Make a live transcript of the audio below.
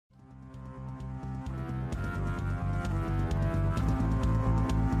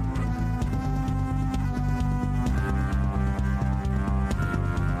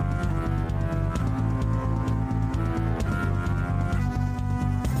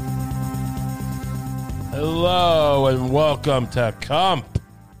Hello and welcome to Comp.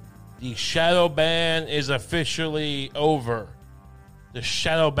 The shadow ban is officially over. The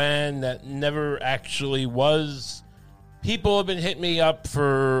shadow ban that never actually was. People have been hitting me up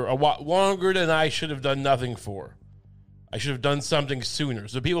for a lot longer than I should have done nothing for. I should have done something sooner.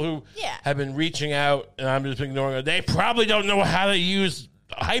 So people who have been reaching out and I'm just ignoring it, they probably don't know how to use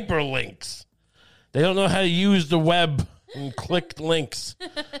hyperlinks. They don't know how to use the web and click links.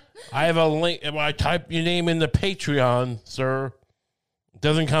 I have a link. When I type your name in the Patreon, sir, it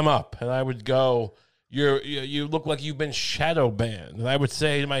doesn't come up. And I would go, you look like you've been shadow banned. And I would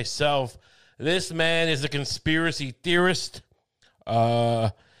say to myself, this man is a conspiracy theorist,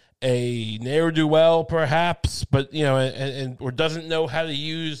 a ne'er-do-well perhaps, but, you know, or doesn't know how to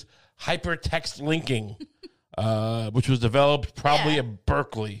use hypertext linking, which was developed probably at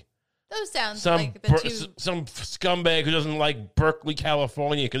Berkeley. Those sound some like the two. Some scumbag who doesn't like Berkeley,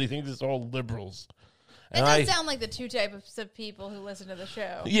 California, because he thinks it's all liberals. It does sound like the two types of people who listen to the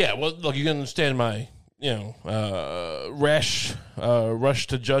show. Yeah, well, look, you can understand my, rush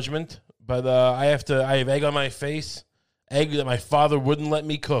to judgment, but I have egg on my face, egg that my father wouldn't let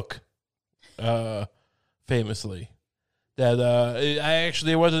me cook, famously. That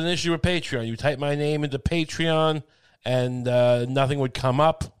there was an issue with Patreon. You type my name into Patreon, and nothing would come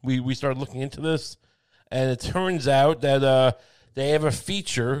up. We started looking into this, and it turns out that they have a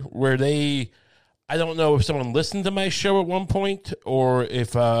feature where I don't know if someone listened to my show at one point or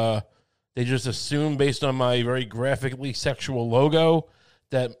if they just assumed based on my very graphically sexual logo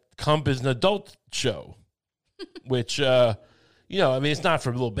that Comp is an adult show, which, it's not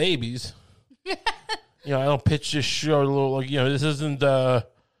for little babies. I don't pitch this show a little, this isn't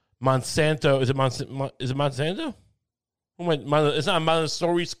Monsanto. Is it Monsanto? It's not a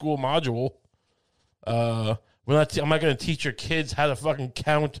Montessori school module. I'm not going to teach your kids how to fucking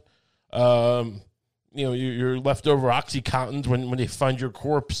count, your leftover Oxycontins when they find your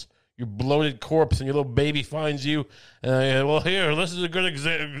corpse, your bloated corpse, and your little baby finds you. Here, this is a good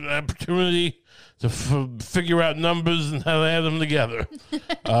opportunity to figure out numbers and how to add them together.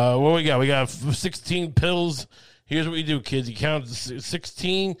 What we got? We got 16 pills. Here's what you do, kids. You count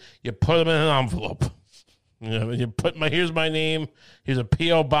 16, you put them in an envelope. Here's my name. Here's a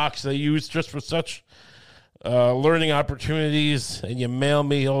P.O. box they use just for such learning opportunities, and you mail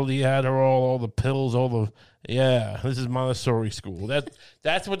me all the Adderall, all the pills, this is Montessori school.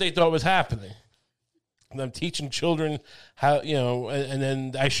 That's what they thought was happening. And I'm teaching children how, and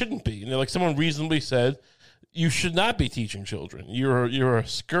then I shouldn't be. Like someone reasonably said, you should not be teaching children. You're a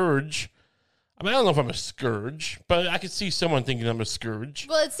scourge. I mean, I don't know if I'm a scourge, but I could see someone thinking I'm a scourge.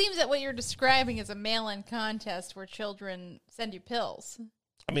 Well, it seems that what you're describing is a mail-in contest where children send you pills.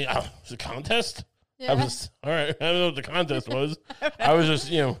 I mean, it's a contest? Yeah. All right. I don't know what the contest was. I was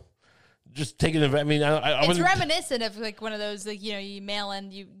just, just taking it. I mean, I it's reminiscent of like one of those, like, you mail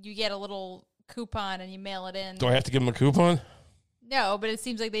in, you get a little coupon and you mail it in. Do I have to give them a coupon? No, but it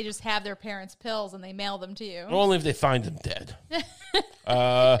seems like they just have their parents' pills and they mail them to you. Only if they find them dead.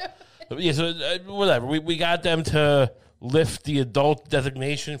 Whatever. We got them to lift the adult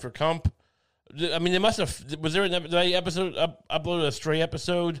designation for Comp. I mean, they must have. Was there an episode uploaded a stray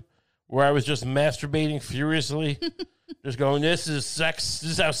episode where I was just masturbating furiously, just going, "This is sex.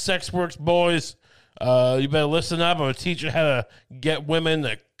 This is how sex works, boys. You better listen up. I'm gonna teach you how to get women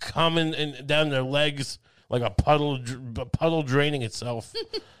to come in down their legs like a puddle draining itself."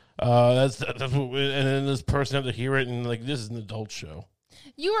 That's what. And then this person had to hear it and like, this is an adult show.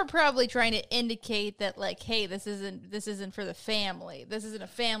 You were probably trying to indicate that, like, hey, this isn't for the family. This isn't a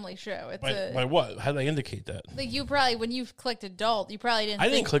family show. It's by what? How did I indicate that? Like, you probably, when you clicked adult, you probably didn't. I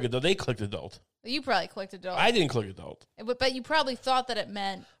didn't click adult. They clicked adult. You probably clicked adult. I didn't click adult. But you probably thought that it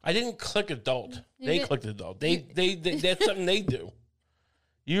meant. I didn't click adult. They clicked adult. They that's something they do.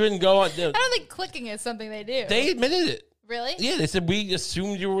 You didn't go on. I don't think clicking is something they do. They admitted it. Really? Yeah, they said we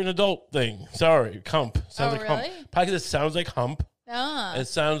assumed you were an adult thing. Sorry, hump. Sounds like really? hump. Probably 'cause it sounds like hump. It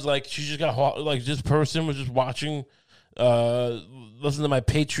sounds like she just got like this person was just watching, listen to my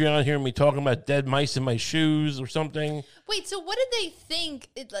Patreon, hearing me talking about dead mice in my shoes or something. Wait, so what did they think?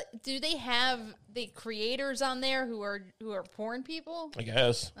 Do they have the creators on there who are porn people? I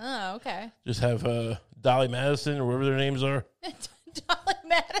guess. Oh, okay. Just have Dolly Madison or whatever their names are. Dolly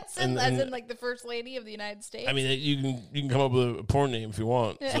Madison, as in like the First Lady of the United States. I mean, you can come up with a porn name if you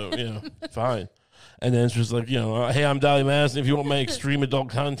want. So fine. And then it's just like, hey, I'm Dolly Madison. If you want my extreme adult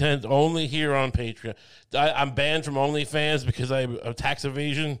content, only here on Patreon. I'm banned from OnlyFans because I have tax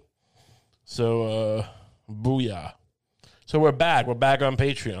evasion. So, booyah. So we're back. We're back on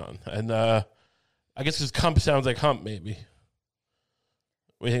Patreon. And I guess because Comp sounds like hump, maybe.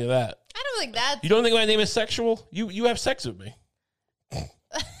 What do you think of that? I don't like that's You don't think my name is sexual? You have sex with me.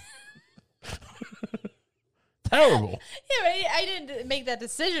 Terrible. Yeah, but I didn't make that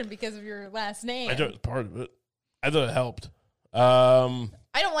decision because of your last name. I thought it was part of it. I thought it helped.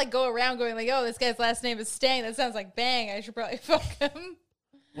 I don't like go around going like, oh, this guy's last name is Stang. That sounds like bang. I should probably fuck him.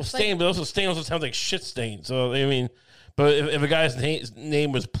 Well, Stain, but also Stain also sounds like shit stain. So I mean, but if a guy's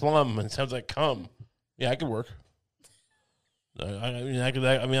name was Plum and it sounds like cum, yeah, I could work. I mean,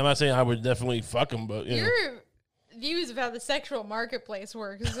 I'm not saying I would definitely fuck him, but you know. Your views of how the sexual marketplace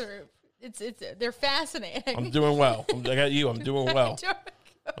works are they're fascinating. I'm doing well. I got you. I'm doing well.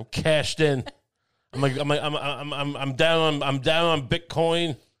 I'm cashed in. I'm down on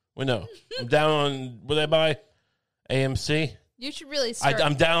Bitcoin. Well, no, I'm down on what did I buy? AMC. You should really start.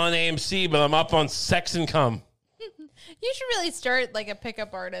 I'm down on AMC, but I'm up on Sex and Cum. You should really start like a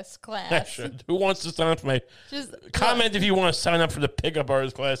pickup artist class. Yeah, sure. Who wants to sign up for my? Just Comment if you want to sign up for the pickup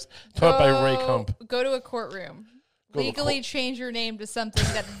artist class taught by Ray Kump. Go to a courtroom. Legally change your name to something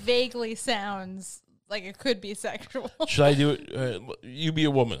that vaguely sounds like it could be sexual. Should I do it? You be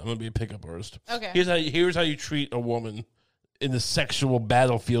a woman. I'm gonna be a pickup artist. Okay. Here's how you treat a woman in the sexual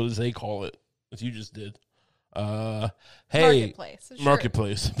battlefield, as they call it, as you just did. Hey, Marketplace. Sure.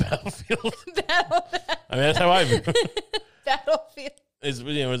 Marketplace battlefield. Battle. I mean, that's how I view. Battlefield. This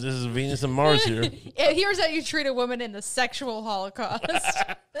is Venus and Mars here. Yeah, here's how you treat a woman in the sexual Holocaust.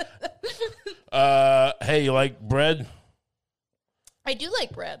 Hey, you like bread? I do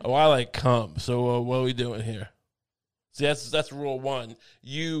like bread. Oh, I like cum. So what are we doing here? See, that's rule one.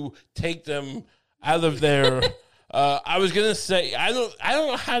 You take them out of their. I was gonna say I don't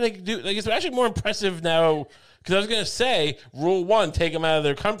know how they do. Like, it's actually more impressive now because I was gonna say rule one, take them out of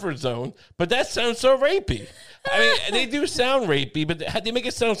their comfort zone, but that sounds so rapey. I mean, they do sound rapey, but they make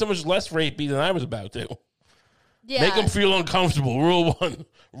it sound so much less rapey than I was about to. Yeah. Make them feel uncomfortable. Rule one.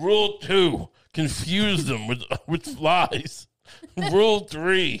 Rule two, confuse them with flies. Rule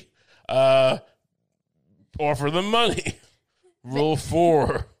three, offer them money. Rule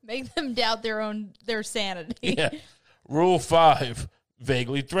four, make them doubt their sanity. yeah. Rule five,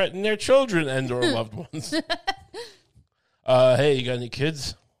 vaguely threaten their children and or loved ones. Hey, you got any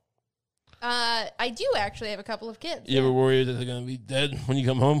kids? I do actually have a couple of kids. You ever worry that they're going to be dead when you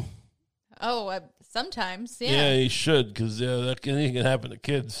come home? Oh, sometimes, yeah. Yeah, you should, because anything can happen to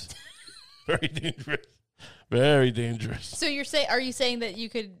kids. Very dangerous. Very dangerous. So are you saying that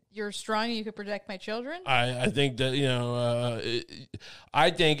you're strong and you could protect my children? I think that,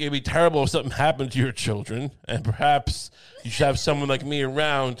 I think it'd be terrible if something happened to your children, and perhaps you should have someone like me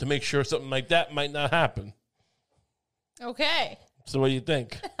around to make sure something like that might not happen. Okay. So what do you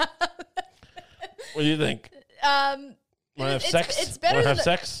think? What do you think? Want to have sex? It's better. Want to have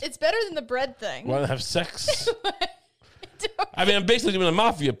sex? It's better than the bread thing. Want to have sex? I mean, I'm basically doing a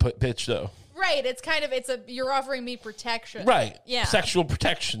mafia pitch, though. Right. You're offering me protection. Right. Yeah. Sexual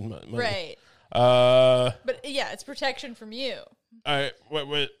protection. Money. Right. But yeah, it's protection from you. All right.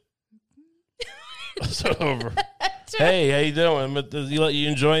 Wait. It's over. Hey, how you doing? You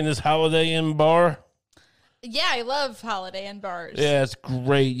enjoying this Holiday Inn bar? Yeah, I love Holiday Inn bars. Yeah, it's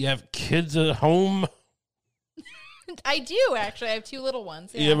great. You have kids at home? I do, actually. I have 2 little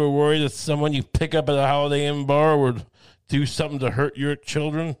ones. Yeah. You ever worry that someone you pick up at a Holiday Inn bar would do something to hurt your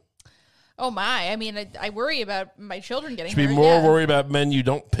children? Oh, my. I mean, I worry about my children getting hurt. Should be more worried about men you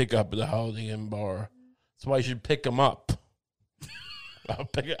don't pick up at a Holiday Inn bar. That's why you should pick them up.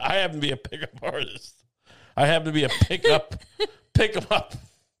 I happen to be a pickup artist. I happen to be a pickup. Pick them up.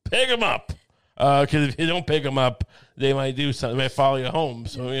 Pick them up. Because if you don't pick them up, they might do something. They might follow you home.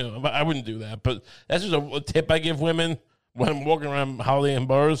 So, I wouldn't do that. But that's just a tip I give women when I'm walking around Holiday Inn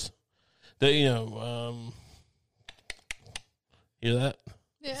bars. That, hear that?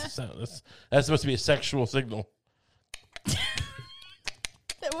 Yeah. That's supposed to be a sexual signal.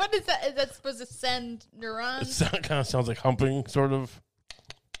 What is that? Is that supposed to send neurons? It kind of sounds like humping, sort of.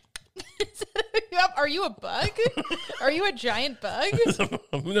 Are you a bug? Are you a giant bug?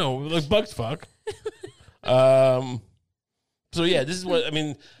 No, like bugs fuck. So yeah, this is what I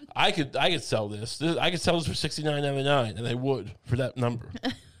mean. I could sell this. I could sell this for $69.99, and I would for that number.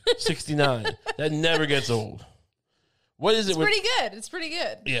 69. That never gets old. What is it? It's pretty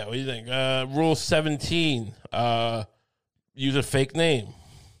good. Yeah. What do you think? Rule 17. Use a fake name.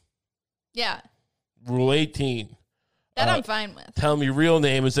 Yeah. Rule 18. That I'm fine with. Tell me your real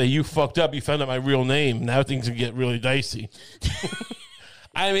name and say, you fucked up. You found out my real name. Now things can get really dicey.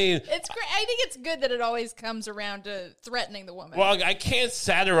 I mean, it's great. I think it's good that it always comes around to threatening the woman. Well, I can't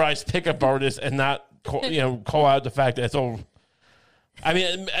satirize pickup artists and not call out the fact that it's all. I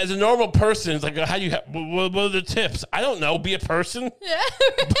mean, as a normal person, it's like, what are the tips? I don't know. Be a person. Yeah.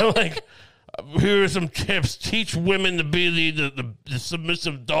 But Here are some tips. Teach women to be the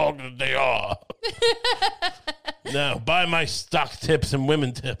submissive dog that they are. Now, buy my stock tips and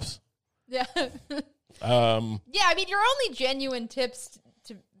women tips. Yeah. Yeah, I mean, your only genuine tips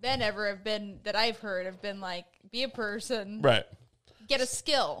to men ever have been, that I've heard, have been like, be a person. Right. Get a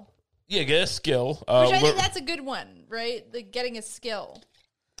skill. Yeah, get a skill. Which I think that's a good one, right? Like getting a skill.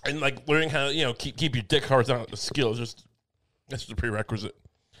 And like learning how to, keep your dick hard on the skill is that's the prerequisite.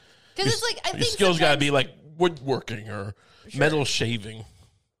 Because it's like, I think your skills got to be like woodworking or metal shaving.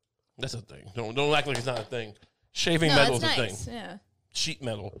 That's a thing. Don't act like it's not a thing. Shaving metal is a thing. Yeah. Sheet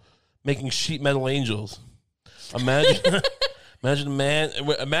metal. Making sheet metal angels. Imagine imagine a man.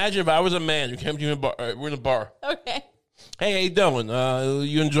 Imagine if I was a man who came to you in a bar. We're in a bar. Okay. Hey, how you doing?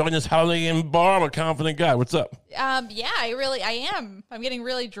 You enjoying this holiday in bar? I'm a confident guy. What's up? Yeah, I am. I'm getting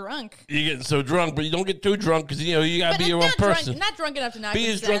really drunk. You're getting so drunk, but you don't get too drunk because, you got to be your own person. Not drunk enough to not be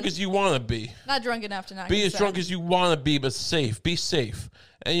consent. as drunk as you want to be. Not drunk enough to not Be consent. as drunk as you want to be, but safe. Be safe.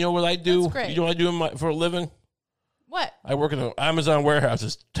 And you know what I do? That's great. You know what I do for a living? What? I work in an Amazon warehouse.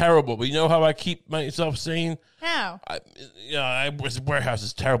 It's terrible, but you know how I keep myself sane? How? This warehouse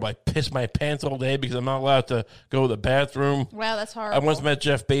is terrible. I piss my pants all day because I'm not allowed to go to the bathroom. Wow, that's horrible. I once met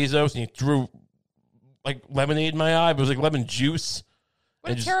Jeff Bezos, and he threw like lemonade in my eye. But it was like lemon juice.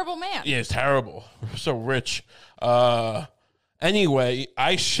 What a terrible man. Yeah, it's terrible. We're so rich. Anyway,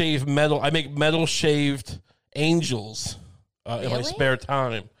 I shave metal. I make metal shaved angels in my spare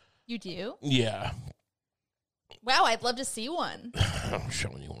time. You do? Yeah. Wow, I'd love to see one. I'm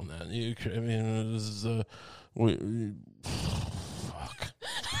showing you one that. This is fuck.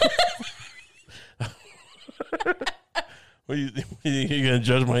 What you gonna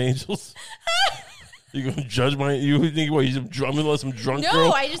judge my angels? You gonna judge my? You think what? I'm gonna let some drunk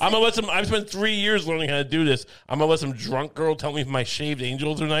girl? I'm gonna let some. I've spent 3 years learning how to do this. I'm gonna let some drunk girl tell me if my shaved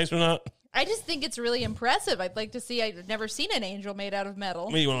angels are nice or not. I just think it's really impressive. I'd like to see. I've never seen an angel made out of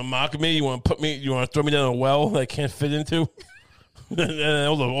metal. You want to mock me? You want to put me? You want to throw me down a well that I can't fit into? And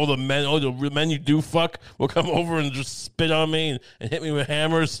all the men you do fuck will come over and just spit on me and hit me with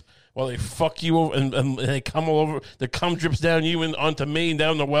hammers while they fuck you over and they come all over. The cum drips down you and onto me and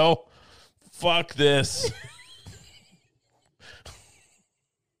down the well. Fuck this.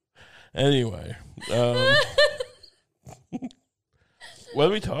 Anyway. What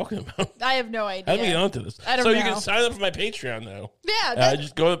are we talking about? I have no idea. How do we get onto this? I don't know. So you can sign up for my Patreon now. Yeah.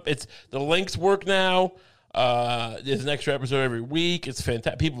 Just go up. The links work now. There's an extra episode every week. It's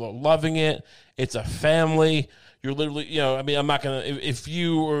fantastic. People are loving it. It's a family. You're literally, I'm not going to, if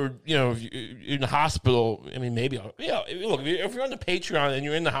you are, if you're in the hospital, maybe, look, if you're on the Patreon and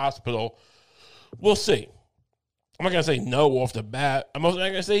you're in the hospital, we'll see. I'm not going to say no off the bat. I'm also not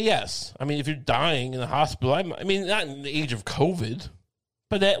going to say yes. If you're dying in the hospital, not in the age of COVID,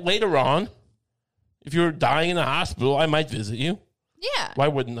 but that later on, if you're dying in the hospital, I might visit you. Yeah. Why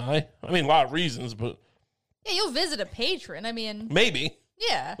wouldn't I? A lot of reasons, but. Yeah, you'll visit a patron. Maybe.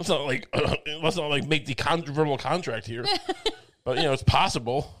 Yeah. Let's not make the verbal contract here. But, it's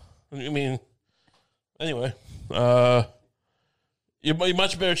possible. Anyway. You have a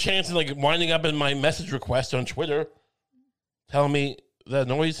much better chance of winding up in my message request on Twitter telling me that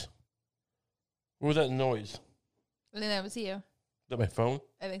noise. What was that noise? I think that was you. Is that my phone?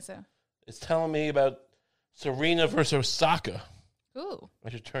 I think so. It's telling me about Serena versus Osaka. Ooh. I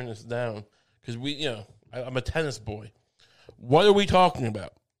should turn this down because I'm a tennis boy. What are we talking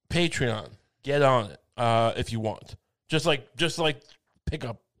about? Patreon. Get on it if you want. Just like pick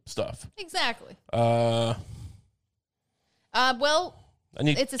up stuff. Exactly. Well,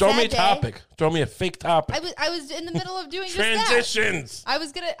 throw me a topic. Throw me a fake topic. I was in the middle of doing transitions. I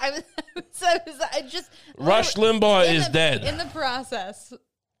was just Rush Limbaugh is dead. In the process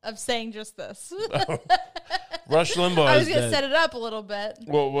of saying just this. Rush Limbaugh is dead. I was going to set it up a little bit.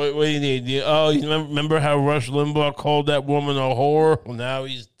 Well, what do you need? You remember how Rush Limbaugh called that woman a whore? Well, now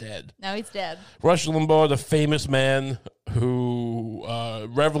he's dead. Now he's dead. Rush Limbaugh, the famous man who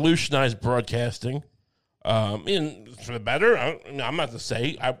revolutionized broadcasting. For the better. I'm not to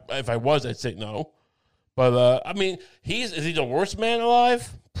say. If I was, I'd say no. But is he the worst man alive?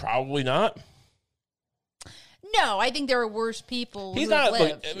 Probably not. No, I think there are worse people. He's not.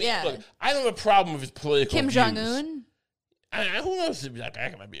 Lived. Look, I don't have a problem with his political Kim views. Jong-un. Who knows? That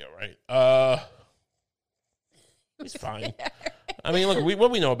guy might be all right. He's fine. Look, what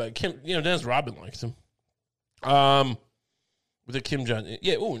we know about Kim? Dennis Rodman likes him. With the Kim Jong-un,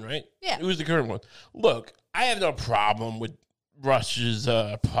 Un, right? Yeah. Who's the current one? Look, I have no problem with Russia's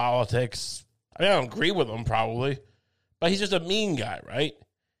politics. I don't agree with him probably, but he's just a mean guy, right?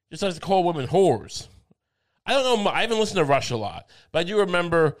 Just likes to call women whores. I don't know. I haven't listened to Rush a lot, but I do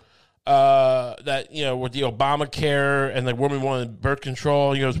remember that, with the Obamacare and the woman wanted birth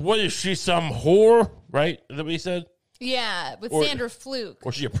control. He goes, what is she, some whore? Right? Is that what he said? Yeah, with Sandra Fluke.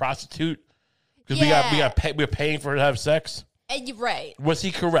 Or she a prostitute? Because we're paying for her to have sex? You're right. Was he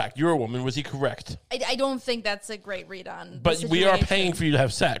correct? You're a woman. Was he correct? I don't think that's a great read on. But we are paying for you to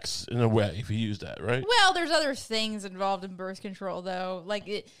have sex in a way if you use that, right? Well, there's other things involved in birth control, though.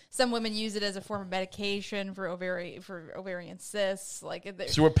 Like some women use it as a form of medication for ovarian cysts.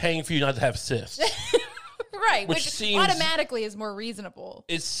 So we're paying for you not to have cysts, right? Which automatically is more reasonable.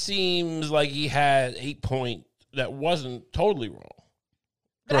 It seems like he had 8 point that wasn't totally wrong.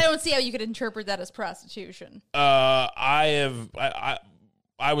 But I don't see how you could interpret that as prostitution. I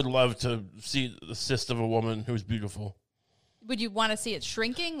would love to see the cyst of a woman who's beautiful. Would you want to see it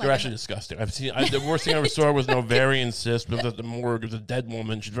shrinking? They're actually disgusting. The worst thing I ever saw was an ovarian cyst. It was at the morgue. It was a dead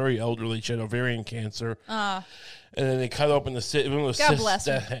woman. She's very elderly. She had ovarian cancer. And then they cut open the cyst. God bless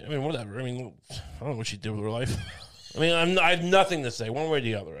her. I mean, whatever. I mean, I don't know what she did with her life. I mean, I have nothing to say one way or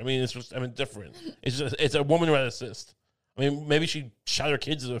the other. I mean, different. It's a woman who had a cyst. I mean, maybe she shot her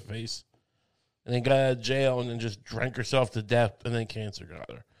kids in the face and then got out of jail and then just drank herself to death and then cancer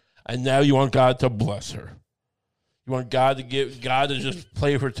got her. And now you want God to bless her. You want God to just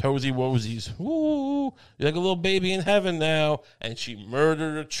play for toesy woesies. Ooh, you're like a little baby in heaven now. And she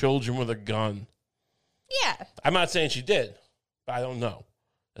murdered her children with a gun. Yeah. I'm not saying she did, but I don't know.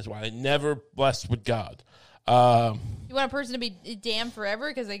 That's why I never blessed with God. You want a person to be damned forever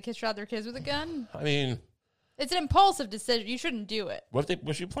because they shot their kids with a gun? I mean... It's an impulsive decision. You shouldn't do it. What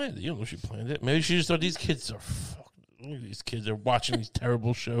she planned it? You don't know she planned it. Maybe she just thought these kids are look at these kids. They're watching these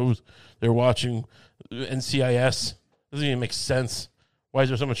terrible shows. They're watching NCIS. Doesn't even make sense. Why is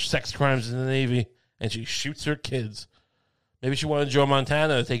there so much sex crimes in the Navy? And she shoots her kids. Maybe she wanted Joe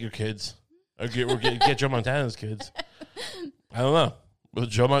Montana to take her kids. Or get Joe Montana's kids. I don't know. Was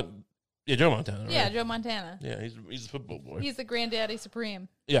Joe Montana. Right? Yeah, Joe Montana. Yeah, he's a football boy. He's the granddaddy supreme.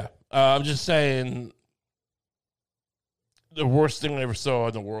 Yeah. I'm just saying... The worst thing I ever saw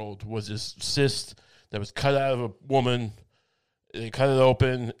in the world was this cyst that was cut out of a woman. They cut it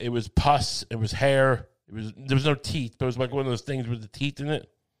open. It was pus. It was hair. There was no teeth, but it was like one of those things with the teeth in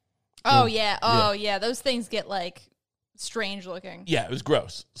it. Oh, yeah. Oh, yeah. Those things get, strange looking. Yeah, it was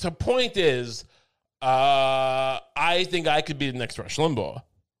gross. So point is, I think I could be the next Rush Limbaugh.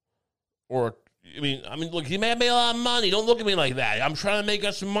 I mean, look, he may have made a lot of money. Don't look at me like that. I'm trying to make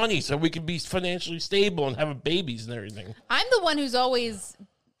us some money so we can be financially stable and have babies and everything. I'm the one who's always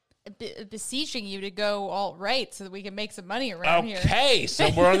beseeching you to go alt-right so that we can make some money around here. Okay, so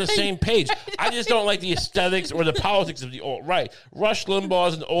we're on the same page. I just don't like the aesthetics or the politics of the alt-right. Rush Limbaugh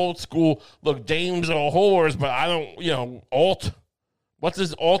is an old school, look, dames are whores, but I don't, alt. What's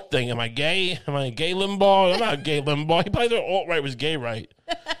this alt thing? Am I gay? Am I a gay Limbaugh? I'm not a gay Limbaugh. He probably thought alt-right was gay right.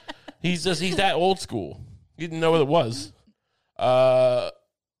 He's that old school. He didn't know what it was.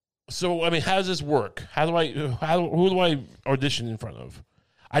 So, I mean, how does this work? Who do I audition in front of?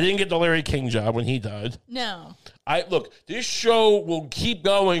 I didn't get the Larry King job when he died. No. Look, this show will keep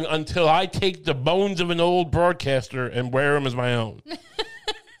going until I take the bones of an old broadcaster and wear them as my own.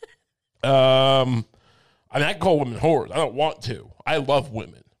 I mean, I call women whores. I don't want to. I love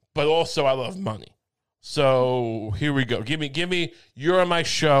women, but also I love money. So here we go. Give me. You're on my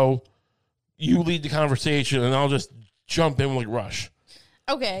show. You lead the conversation, and I'll just jump in like Rush.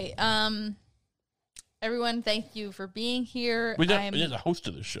 Okay. Everyone, thank you for being here. You're the host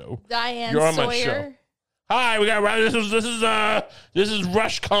of the show. Diane You're on Sawyer. my show. Hi, we got this is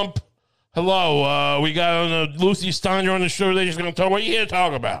Rush Kump. Hello, we got Lucy Steiner on the show. They're just going to talk. What are you here to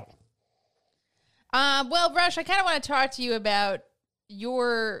talk about? Well, Rush, I kind of want to talk to you about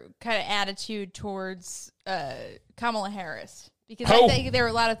your kind of attitude towards Kamala Harris. Because I think there are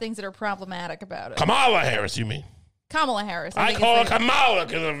a lot of things that are problematic about it. Kamala Harris, you mean? Kamala Harris. I call her Kamala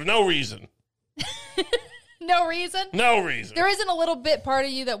because of no reason. No reason? No reason. There isn't a little bit part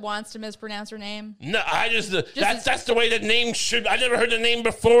of you that wants to mispronounce her name? No, that's the way the name should. I never heard the name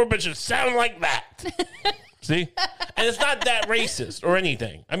before, but it should sound like that. See? And it's not that racist or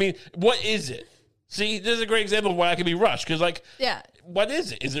anything. I mean, what is it? See, this is a great example of why I could be Rush. Because, what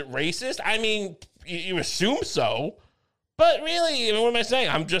is it? Is it racist? I mean, you assume so. But really, what am I saying?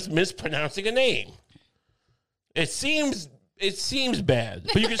 I'm just mispronouncing a name. It seems bad,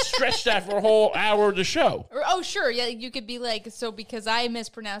 but you can stretch that for a whole hour of the show. Oh, sure. Yeah, you could be like, so because I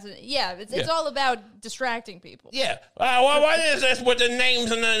mispronounce it. Yeah, it's all about distracting people. Yeah. What is this with the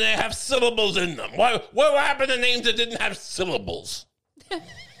names and they have syllables in them? What happened to names that didn't have syllables?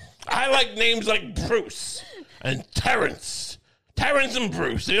 I like names like Bruce and Terrence. Terrence and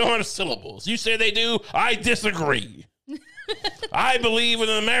Bruce, they don't have syllables. You say they do, I disagree. I believe in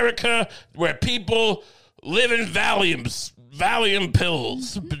an America where people live in Valium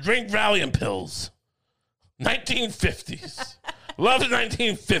pills, drink Valium pills. 1950s. Love the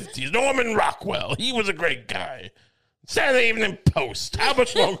 1950s. Norman Rockwell. He was a great guy. Saturday Evening Post. How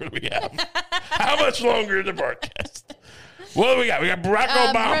much longer do we have? How much longer is the broadcast? What do we got? We got Barack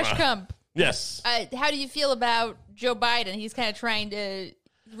Obama. Rush Kump. Yes. How do you feel about Joe Biden? He's kind of trying to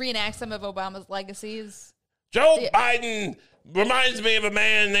reenact some of Obama's legacies. Joe Biden reminds me of a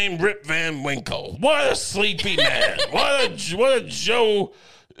man named Rip Van Winkle. What a sleepy man. What a Joe.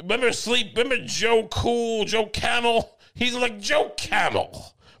 Remember Joe Cool, Joe Camel? He's like Joe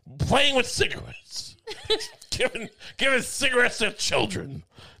Camel, playing with cigarettes. giving cigarettes to children.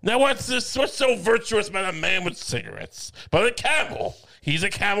 Now what's so virtuous about a man with cigarettes? But a camel. He's a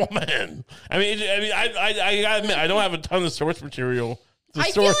camel man. I gotta admit, I don't have a ton of source material.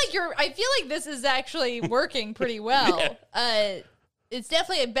 I feel like this is actually working pretty well. Yeah. It's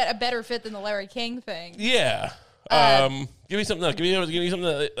definitely a better fit than the Larry King thing. Yeah. Give me something else. Give me something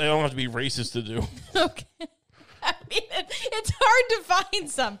that I don't have to be racist to do. Okay. I mean, it's hard to find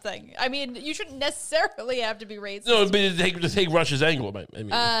something. I mean, you shouldn't necessarily have to be racist. No, but to take Rush's angle. I mean,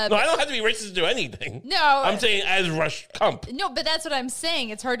 no, I don't have to be racist to do anything. No. I'm saying as Rush Kump. No, but that's what I'm saying.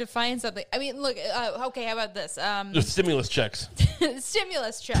 It's hard to find something. I mean, look, okay, how about this? The stimulus checks.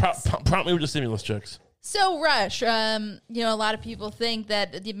 Stimulus checks. Prompt me with the stimulus checks. So, Rush, a lot of people think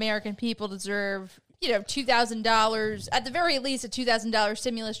that the American people deserve... $2,000, at the very least, a $2,000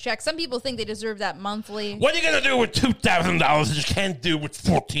 stimulus check. Some people think they deserve that monthly. What are you going to do with $2,000 that you can't do with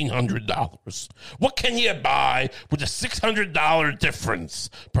 $1,400? What can you buy with a $600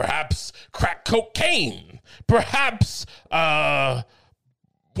 difference? Perhaps crack cocaine. Perhaps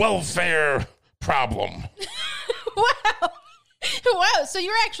welfare problem. Wow. Wow, so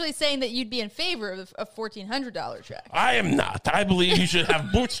you're actually saying that you'd be in favor of a $1,400 check? I am not. I believe you should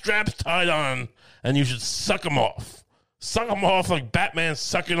have bootstraps tied on, and you should suck them off. Suck them off like Batman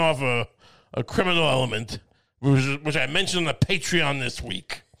sucking off a criminal element, which I mentioned on the Patreon this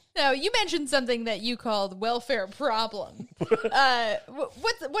week. No, you mentioned something that you called welfare problem.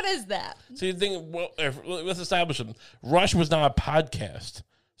 What is that? See, the thing, let's establish it. Rush was not a podcast,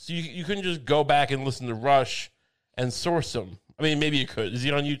 so you couldn't just go back and listen to Rush and source him. I mean, maybe you could. Is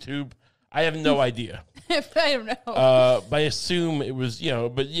he on YouTube? I have no idea. I don't know. But I assume it was,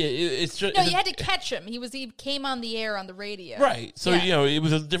 but yeah, it's just... No, you had to catch him. He came on the air on the radio. Right. So, it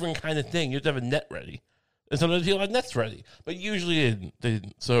was a different kind of thing. You have to have a net ready. And sometimes he'll have nets ready. But usually they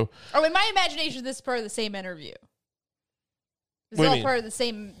didn't. So... Oh, in my imagination, this is part of the same interview. This is all part of the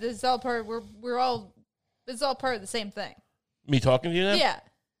same... This is all part... This is all part of the same thing. Me talking to you now? Yeah.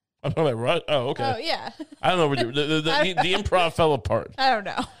 I'm talking about Rush? Oh, okay. Oh, yeah. I don't know what you're... The improv fell apart. I don't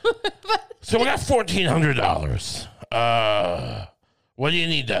know. So we got $1,400. What do you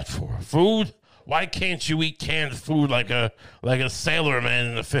need that for? Food? Why can't you eat canned food like a sailor man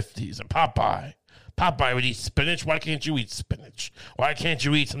in the 50s? A Popeye. Popeye would eat spinach. Why can't you eat spinach? Why can't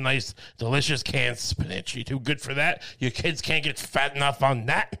you eat some nice, delicious canned spinach? You too good for that? Your kids can't get fat enough on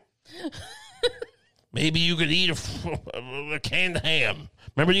that? Maybe you could eat a canned ham.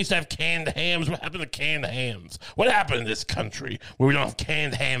 Remember, you used to have canned hams? What happened to canned hams? What happened in this country where we don't have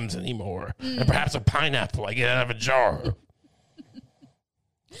canned hams anymore? And perhaps a pineapple I get out of a jar.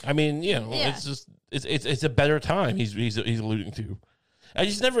 I mean, it's just it's a better time he's alluding to.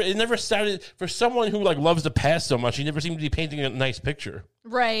 It never started for someone who loves the past so much. He never seemed to be painting a nice picture.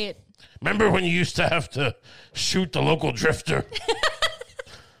 Right. Remember when you used to have to shoot the local drifter?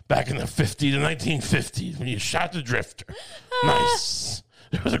 Back in the 1950s, when you shot the drifter. Nice.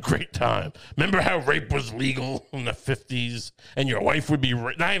 It was a great time. Remember how rape was legal in the 50s, and your wife would be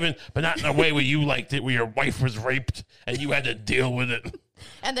not in a way where you liked it, where your wife was raped and you had to deal with it.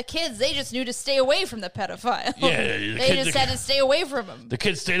 And the kids, they just knew to stay away from the pedophile. Yeah, they just had to stay away from him. The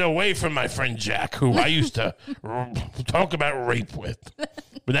kids stayed away from my friend Jack, who I used to talk about rape with.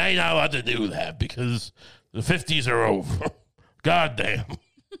 But now you're not allowed to do that because the 50s are over. God damn.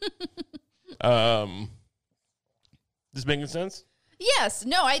 This making sense? Yes.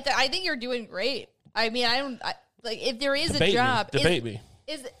 No, I think you're doing great. I mean, if there is a job. Debate me.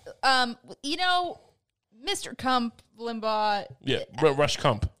 Mr. Kump, Limbaugh. Yeah, Rush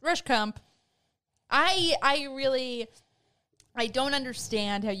Kump. Rush Kump. I don't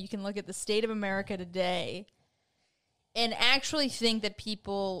understand how you can look at the state of America today and actually think that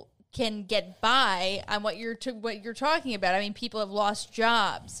people can get by on what you're talking about. I mean, people have lost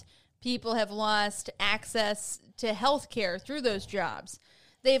jobs. People have lost access to health care through those jobs.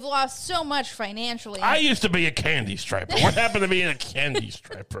 they've lost so much financially. I used to be a candy striper. What happened to being a candy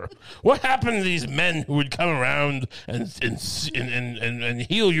striper? What happened to these men who would come around and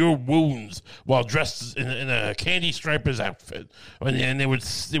heal your wounds while dressed in a candy striper's outfit? And they would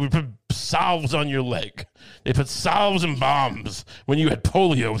put salves on your leg. They put salves and bombs when you had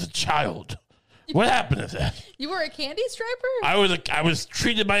polio as a child. What happened to that? You were a candy striper? I was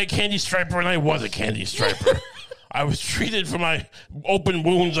treated by a candy striper, and I was a candy striper. I was treated for my open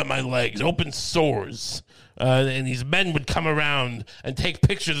wounds on my legs, open sores. And these men would come around and take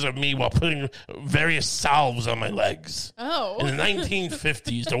pictures of me while putting various salves on my legs. Oh. In the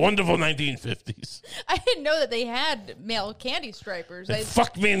 1950s, the wonderful 1950s. I didn't know that they had male candy stripers. They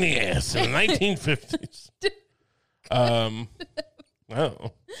fucked me in the ass in the 1950s.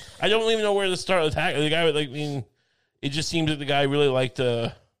 Oh. I don't even know where to start attacking. The guy would, it just seems that the guy really liked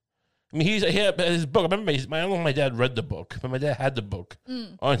he had his book. I remember I don't know if my dad read the book, but my dad had the book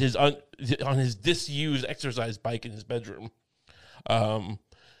on his disused exercise bike in his bedroom.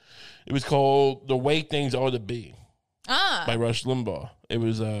 It was called "The Way Things Ought to Be" by Rush Limbaugh. It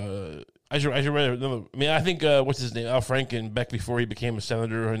was I should read it. I mean, I think what's his name, Al Franken, back before he became a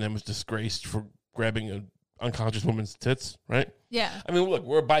senator and then was disgraced for grabbing an unconscious woman's tits, right? Yeah. I mean, look,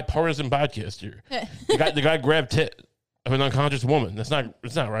 we're a bipartisan podcast here. The guy grabbed tit of an unconscious woman. It's not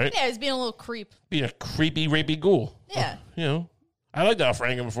right. Yeah, he's being a little creep. Being a creepy, rapey ghoul. Yeah. I liked Al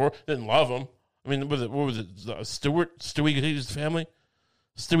Franken before. Didn't love him. I mean, what was it? Stewie His Family?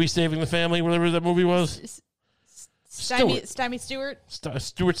 Stewie Saving the Family, whatever that movie was? Stymie Stewart?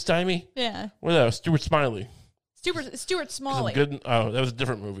 Stuart Stymie? Yeah. What else? Stuart Smiley. Stuart Smalley. That was a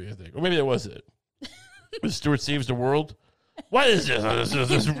different movie, I think. Or maybe that was it. Was Stuart Saves the World? What is this?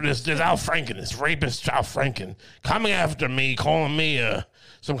 This Al Franken, this rapist Al Franken, coming after me, calling me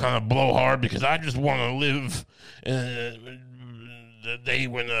some kind of blowhard because I just want to live the day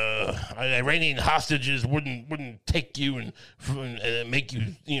when Iranian hostages wouldn't take you and make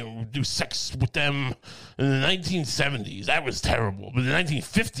you do sex with them in the 1970s. That was terrible. But in the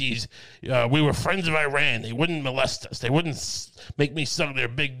 1950s, we were friends of Iran. They wouldn't molest us. They wouldn't make me suck their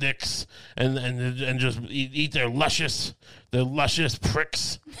big dicks and just eat their luscious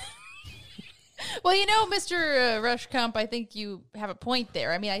pricks. Well, Mr. Rushkump, I think you have a point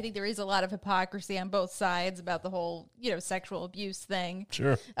there. I mean, I think there is a lot of hypocrisy on both sides about the whole, sexual abuse thing.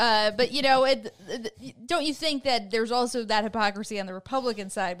 Sure. But, don't you think that there's also that hypocrisy on the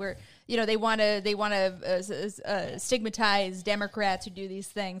Republican side where, they want to stigmatize Democrats who do these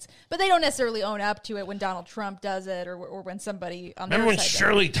things, but they don't necessarily own up to it when Donald Trump does it or when somebody on Remember their when side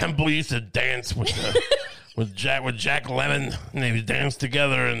Shirley Temple used to dance with with Jack Lemmon, and they would dance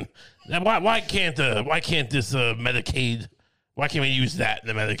together? And why can't this Medicaid? Why can't we use that in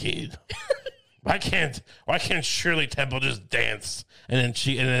the Medicaid? Why can't Shirley Temple just dance and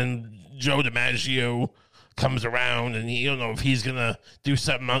then Joe DiMaggio comes around and you don't know if he's gonna do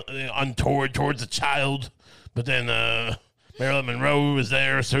something untoward towards a child, but then Marilyn Monroe is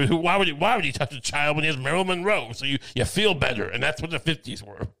there, so why would he touch a child when he has Marilyn Monroe? So you feel better, and that's what the 50s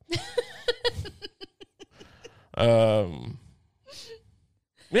were.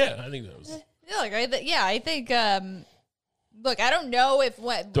 Yeah, I think that was. Look, I think. Look, I don't know if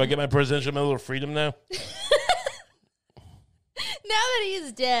what. Do I get my Presidential Medal of Freedom now? Now that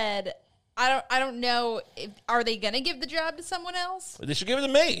he's dead, I don't know if are they going to give the job to someone else? They should give it to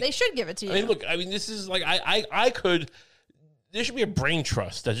me. They should give it to you. I mean, this is like I could. There should be a brain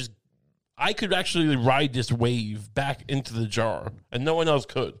trust that just I could actually ride this wave back into the jar, and no one else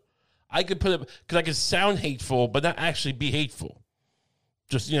could. I could put it because I could sound hateful, but not actually be hateful.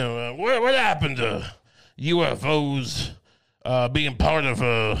 Just what happened to UFOs being part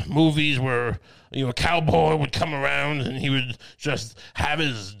of movies where a cowboy would come around and he would just have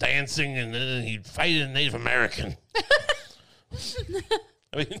his dancing and then he'd fight a Native American.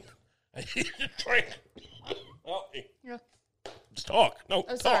 I mean, I need to drink. Help me. Yeah. Just talk. No,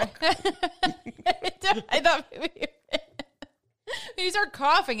 Oh, talk. sorry. I thought maybe when you start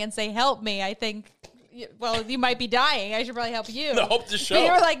coughing and say, help me, I think, well, you might be dying. I should probably help you. No, help the show. But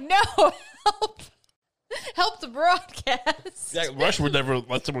you were like, no, help the broadcast. Yeah, Rush would never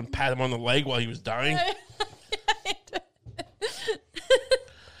let someone pat him on the leg while he was dying.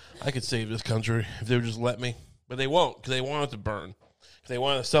 I could save this country if they would just let me. But they won't because they want it to burn. They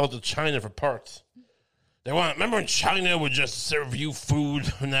want to sell it to China for parts. Remember when China would just serve you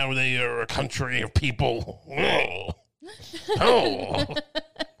food? Now they are a country of people. Oh.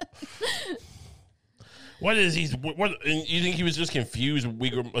 What is he? What you think he was just confused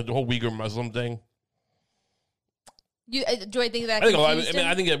with the whole Uyghur Muslim thing? Do I think that? I think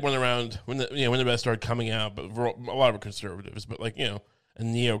I think it went around when the best started coming out, but for a lot of conservatives. But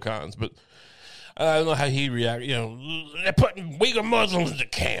and neocons. But I don't know how he'd react. You know, they're putting Uyghur Muslims into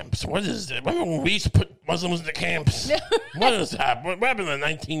camps. What is that? Remember when we used to put Muslims into camps? What is that? What happened in the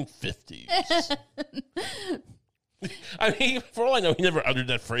 1950s? I mean, for all I know, he never uttered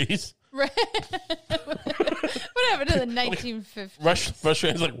that phrase. Right. What happened in the 1950s? Rush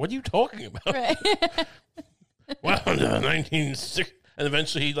fans like, what are you talking about? Right. What happened to the 1960s? And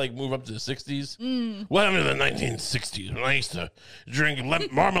eventually he'd like move up to the 60s. What happened to the 1960s when I used to drink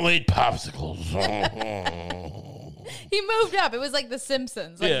marmalade popsicles? He moved up. It was like The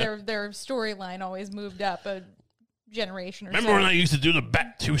Simpsons. Like Yeah. their storyline always moved up a generation or Remember so. when I used to do the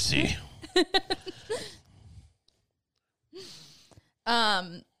Bat-Tusi?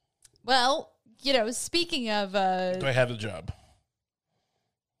 Well, you know, speaking of, Do I have the job?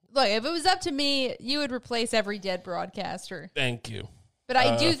 look, if it was up to me, you would replace every dead broadcaster. Thank you. But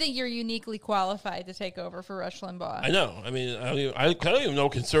I do think you're uniquely qualified to take over for Rush Limbaugh. I know. I mean, I don't even know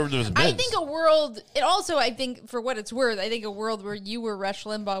conservatives. I think a world, and also I think for what it's worth, I think a world where you were Rush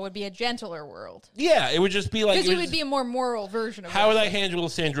Limbaugh would be a gentler world. Yeah, it would just be like. Because you would be a more moral version of How would Rush I handle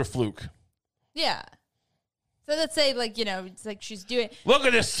Sandra Fluke? Yeah. So let's say, like, you know, it's like she's doing. Look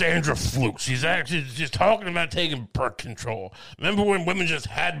at this Sandra Fluke. She's actually just talking about taking birth control. Remember when women just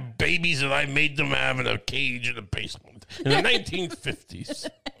had babies and I made them have in a cage in the basement in the 1950s?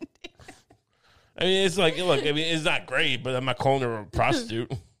 I mean, it's like, look, I mean, it's not great, but I'm not calling her a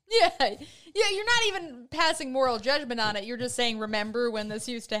prostitute. Yeah. Yeah, you're not even passing moral judgment on it. You're just saying, remember when this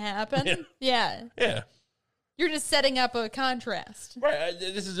used to happen? Yeah. Yeah. You're just setting up a contrast. Right.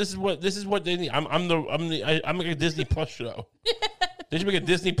 This is what they need. I'm like a Disney Plus show. They should make a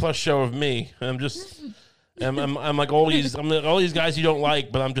Disney Plus show of me. I'm like all these guys you don't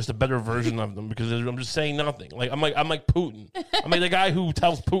like, but I'm just a better version of them because I'm just saying nothing. Like I'm like Putin. I'm like the guy who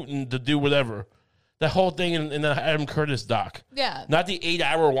tells Putin to do whatever. That whole thing in the Adam Curtis doc. Yeah. Not the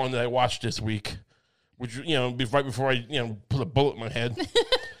 8-hour one that I watched this week, which right before I put a bullet in my head.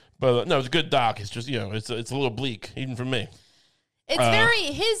 But no, it's a good doc. It's just it's a little bleak even for me. It's very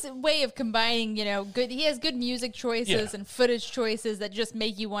his way of combining, good. He has good music choices and footage choices that just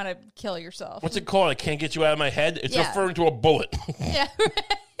make you want to kill yourself. What's it called? I can't get you out of my head. It's Yeah. referring to a bullet. Yeah.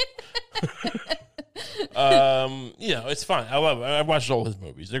 It's fine. I love it. I watched all his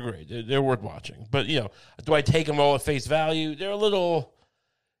movies. They're great. They're worth watching. But do I take them all at face value? They're a little.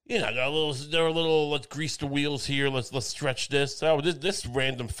 They're a little. Let's grease the wheels here. Let's stretch this. Oh, this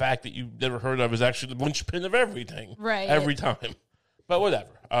random fact that you've never heard of is actually the linchpin of everything. Right. Every time. But whatever.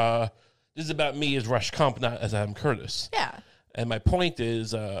 This is about me as Rush Kump, not as Adam Curtis. Yeah. And my point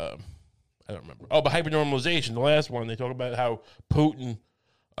is, I don't remember. Oh, but hypernormalization. The last one, they talk about how Putin.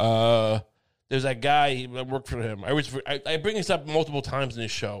 There's that guy that worked for him. I bring this up multiple times in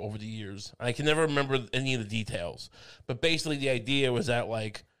this show over the years. I can never remember any of the details. But basically, the idea was that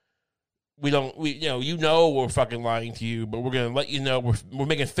we're fucking lying to you, but we're gonna let you know we're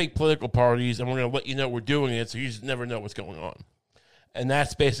making fake political parties, and we're gonna let you know we're doing it, so you just never know what's going on. And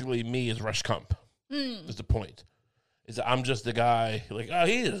that's basically me as Rush Kump. Is the point? Is that I'm just the guy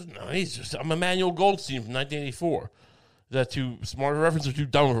I'm Emmanuel Goldstein from 1984. Is that too smart a reference or too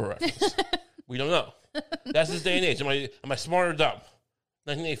dumb of a reference? We don't know. That's this day and age. Am I smart or dumb?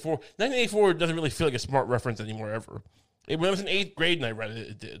 1984 doesn't really feel like a smart reference anymore ever. When I was in 8th grade and I read it,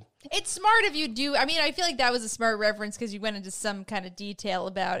 it did. It's smart if you do. I mean, I feel like that was a smart reference because you went into some kind of detail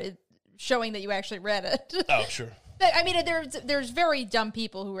about it, showing that you actually read it. Oh, sure. I mean, there's very dumb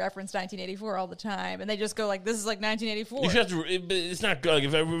people who reference 1984 all the time, and they just go like, "This is like 1984." You should have to. It's not good. Like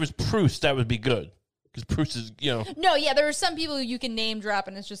if it was Proust, that would be good because Proust is, No, yeah, there are some people who you can name drop,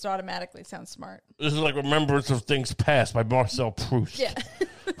 and it just automatically sounds smart. This is like Remembrance of Things Past by Marcel Proust. Yeah.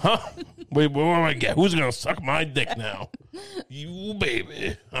 Huh? Wait, what do I get? Who's gonna suck my dick now? You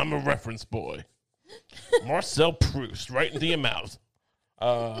baby. I'm a reference boy. Marcel Proust, right into your mouth.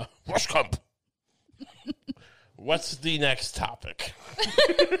 Rush Kump. What's the next topic?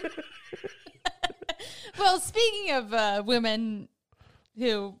 Well, speaking of women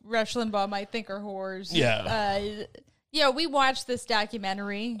who Rush Limbaugh might think are whores, we watched this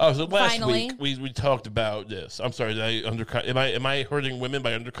documentary. Oh, so last finally. week we talked about this. I'm sorry, did I undercut? Am I hurting women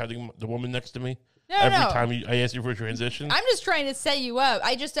by undercutting the woman next to me? No, Every no. time I ask you for a transition? I'm just trying to set you up.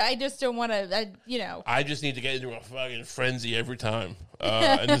 I just don't want to, I just need to get into a fucking frenzy every time.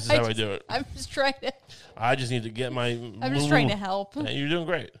 And this is how I do it. I'm just trying to. I just need to get my... I'm just trying to help. And you're doing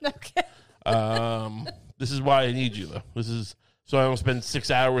great. Okay. This is why I need you, though. This is... So I don't spend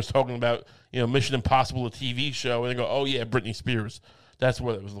 6 hours talking about, Mission Impossible, a TV show, and then go, oh, yeah, Britney Spears. That's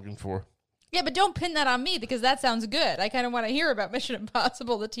what I was looking for. Yeah, but don't pin that on me because that sounds good. I kind of want to hear about Mission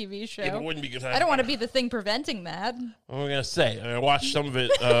Impossible, the TV show. Yeah, but it wouldn't be good. I don't want to be the thing preventing that. What am I going to say? I watched some of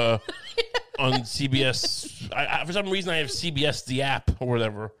it on CBS. For some reason, I have CBS, the app, or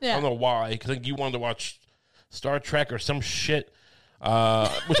whatever. Yeah. I don't know why, because I think you wanted to watch Star Trek or some shit.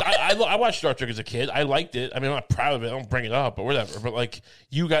 Which I watched Star Trek as a kid. I liked it. I mean, I'm not proud of it. I don't bring it up, but whatever. But like,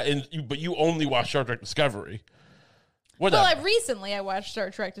 but you only watched Star Trek Discovery. Whatever. Well, recently I watched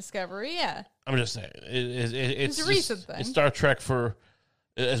Star Trek Discovery, yeah. I'm just saying. It's a recent thing. It's Star Trek for,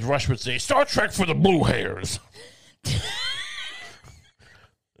 as Rush would say, Star Trek for the blue hairs.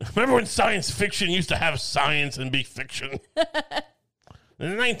 Remember when science fiction used to have science and be fiction? In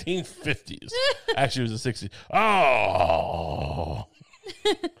the 1950s. Actually, it was the 60s. Oh.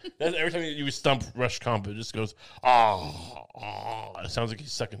 Every time you stump Rush Comp, it just goes, oh. It sounds like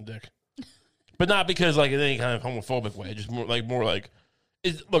he's sucking dick. But not because, like, in any kind of homophobic way. Just more like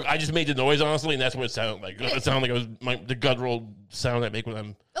look, I just made the noise, honestly, and that's what it sounded like. It sounded like it was the guttural sound I make when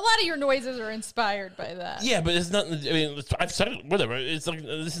I'm... A lot of your noises are inspired by that. Yeah, but it's not... I mean, I've said it, whatever. It's like,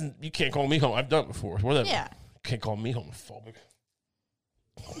 you can't call me homo. I've done it before. Whatever. Yeah. You can't call me homophobic.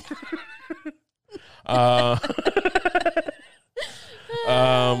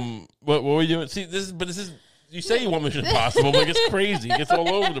 What were we doing? See, this is you say you want Mission Impossible, but it's crazy. It gets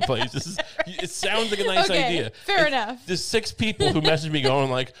all over the place. It sounds like a nice idea. Fair enough. There's 6 people who message me going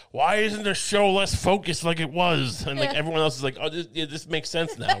like, "Why isn't the show less focused like it was?" And like everyone else is like, "Oh, this makes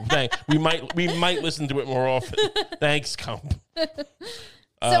sense now." We might listen to it more often. Thanks, Comp.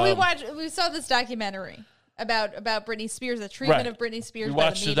 So we saw this documentary about Britney Spears, the treatment of Britney Spears. We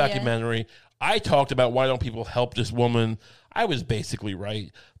watched the documentary. I talked about why don't people help this woman. I was basically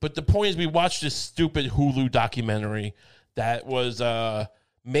right. But the point is we watched this stupid Hulu documentary that was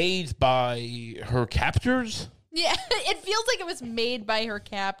made by her captors. Yeah, it feels like it was made by her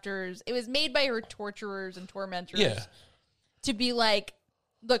captors. It was made by her torturers and tormentors. Yeah. To be like,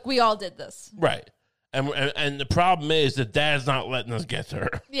 look, we all did this. Right. And the problem is that Dad's not letting us get to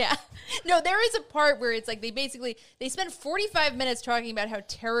her. Yeah. No, there is a part where it's like they spent 45 minutes talking about how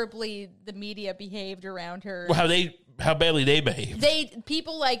terribly the media behaved around her. Well, how badly they behaved.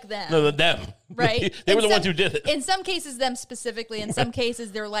 People like them. No, them. Right? They were the ones who did it. In some cases, them specifically. In some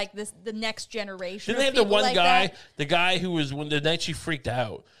cases, they're like the next generation. Didn't they have the one guy, the guy who was, when the night she freaked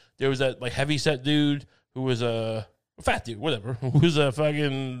out, there was that like heavyset dude who was a fat dude, whatever, who was a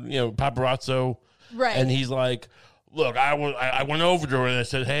fucking, paparazzo. Right. And he's like, look, I went over to her and I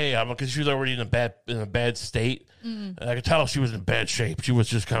said, hey, because she was already in a bad state. Mm. And I could tell she was in bad shape. She was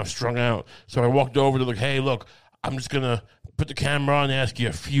just kind of strung out. So I walked over to hey, look, I'm just going to put the camera on and ask you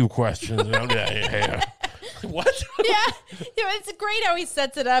a few questions. And I'm what? Yeah, it's great how he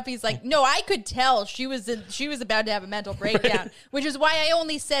sets it up. He's like, no, I could tell she was about to have a mental breakdown, right. Which is why I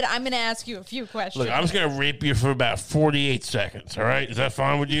only said I'm going to ask you a few questions. Look, I'm just going to rape you for about 48 seconds, all right? Is that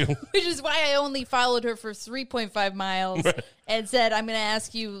fine with you? Which is why I only followed her for 3.5 miles and said I'm going to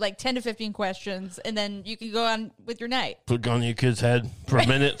ask you like 10 to 15 questions, and then you can go on with your night. Put a gun in your kid's head for a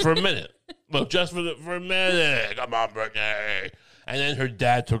minute. Look, just for a minute. Come on, Brittany. And then her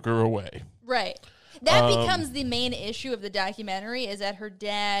dad took her away. Right. That becomes the main issue of the documentary, is that her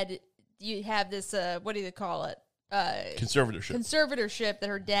dad, you have this, what do they call it? Conservatorship that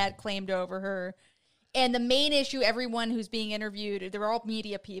her dad claimed over her. And the main issue, everyone who's being interviewed, they're all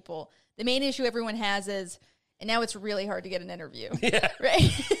media people. The main issue everyone has is, and now it's really hard to get an interview. Yeah.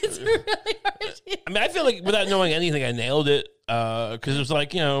 Right? It's really hard. I mean, I feel like without knowing anything, I nailed it. Because it was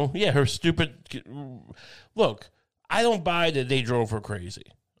like, her stupid... Look, I don't buy that they drove her crazy.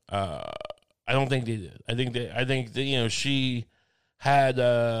 I don't think they did. I think that she had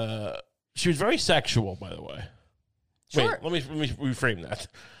she was very sexual, by the way. Sure. Wait, let me reframe that.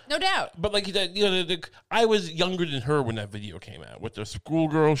 No doubt. But like I was younger than her when that video came out with the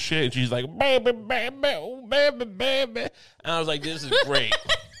schoolgirl shit. And she's like, baby, baby, oh, baby, baby, and I was like, this is great.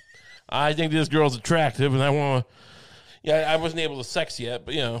 I think this girl's attractive, and I want to. Yeah, I wasn't able to sex yet,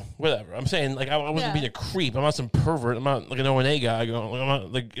 but whatever. I'm saying, like, I wasn't being a creep. I'm not some pervert. I'm not like an O&A guy going, I'm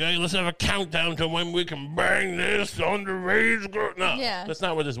not like, hey, let's have a countdown to when we can bang this underage girl. No, that's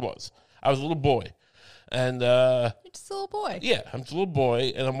not what this was. I was a little boy. And, you're just a little boy. Yeah, I'm just a little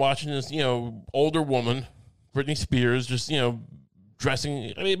boy, and I'm watching this, older woman, Britney Spears, just,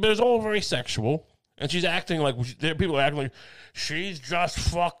 dressing. I mean, but it's all very sexual. And she's acting like, people are acting like she's just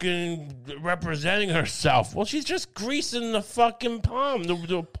fucking representing herself. Well, she's just greasing the fucking palm,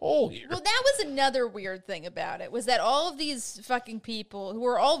 the pole here. Well, that was another weird thing about it, was that all of these fucking people who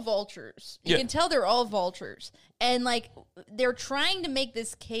are all vultures, you can tell they're all vultures. And, like, they're trying to make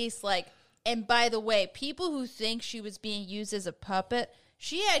this case, like, and by the way, people who think she was being used as a puppet,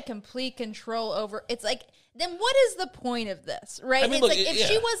 she had complete control over. It's like, then what is the point of this, right? I mean, it's look, like if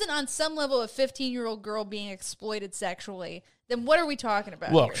she wasn't on some level a 15-year-old girl being exploited sexually, then what are we talking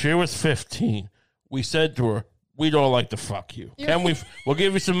about? Look, here? she was 15. We said to her, we'd all like to fuck you. Can we? We'll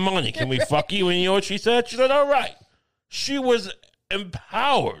give you some money. Can we fuck you? And you know what she said? She said, all right. She was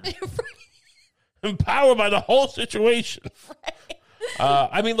empowered. Empowered by the whole situation. Right.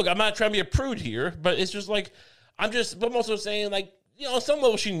 I mean, look, I'm not trying to be a prude here, but it's just like, but I'm also saying, like, you know, on some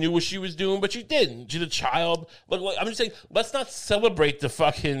level she knew what she was doing, but she didn't. She's a child. Look, I'm just saying, let's not celebrate the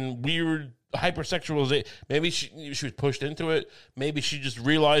fucking weird hypersexualization. Maybe she was pushed into it. Maybe she just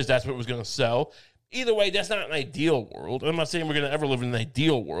realized that's what was going to sell. Either way, that's not an ideal world. I'm not saying we're going to ever live in an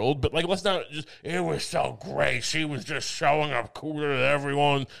ideal world, but, like, let's not just, it was so great. She was just showing up cooler to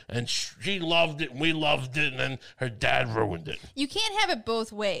everyone, and she loved it, and we loved it, and then her dad ruined it. You can't have it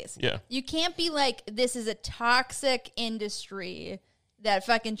both ways. Yeah. You can't be like, this is a toxic industry that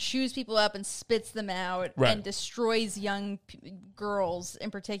fucking chews people up and spits them out and destroys young girls in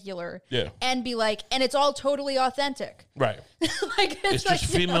particular. Yeah. And be like, and it's all totally authentic. Right. Like it's like,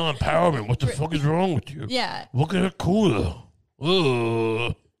 just female empowerment. What the fuck is wrong with you? Yeah. Look at her cooler.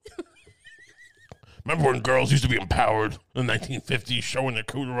 Ugh. Remember when girls used to be empowered in the 1950s, showing their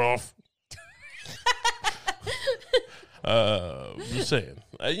cooler off? Just saying.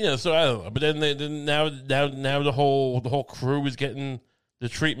 You know, so I don't know. But then now the whole crew is getting the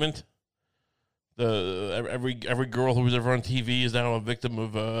treatment. Every girl who was ever on TV is now a victim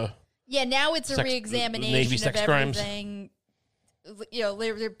of yeah, now it's a re-examination Navy sex of crimes. Everything. You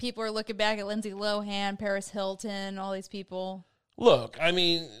know, people are looking back at Lindsay Lohan, Paris Hilton, all these people. Look, I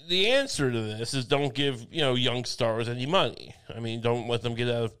mean, the answer to this is don't give, you know, young stars any money. I mean, don't let them get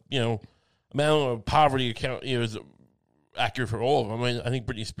out of, you know, I mean, I don't know if poverty account, you know, is accurate for all of them. I mean, I think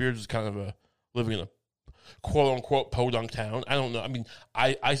Britney Spears is kind of living in a quote-unquote podunk town. I don't know. I mean,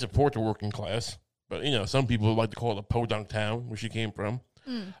 I support the working class, but, you know, some people like to call it a podunk town, where she came from.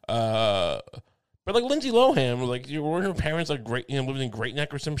 But, like, Lindsay Lohan, like, weren't her parents, like, great, you know, living in Great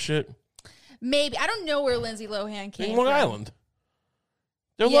Neck or some shit? Maybe. I don't know where Lindsay Lohan came from. Long Island.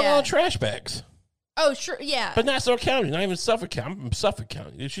 They're Long Island trash bags. Oh, sure, yeah. But Nassau County, not even Suffolk County. I'm from Suffolk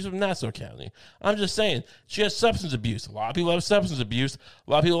County. She's from Nassau County. I'm just saying, she has substance abuse. A lot of people have substance abuse.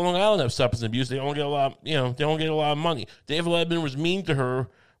 A lot of people on Long Island have substance abuse. They don't get a lot, you know, they don't get a lot of money. David Letterman was mean to her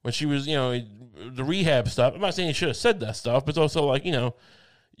when she was, you know, the rehab stuff. I'm not saying he should have said that stuff, but it's also like, you know,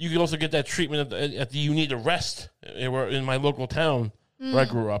 you could also get that treatment at the You Need a Rest in my local town where I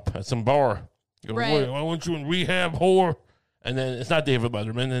grew up, at some bar. You go, right. I want you in rehab, whore. And then it's not David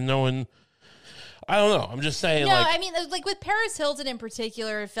Letterman, and no one... I don't know. I'm just saying. No, like, I mean, like with Paris Hilton in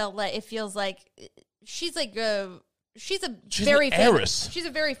particular, it feels like she's like she's very an heiress. She's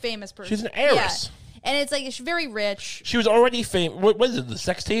a very famous person. She's an heiress, yeah. And it's like she's very rich. She was already famous. What is it? The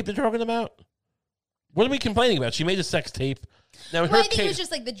sex tape they're talking about? What are we complaining about? She made a sex tape. Now, well, I think it was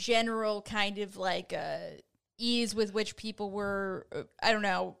just like the general kind of like ease with which people were. I don't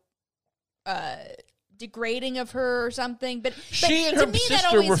know. Degrading of her or something, but she and her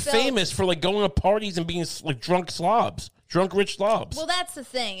sister were famous for like going to parties and being like drunk rich slobs. Well, that's the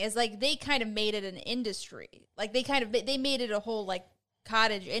thing is like they kind of made it an industry. Like they made it a whole like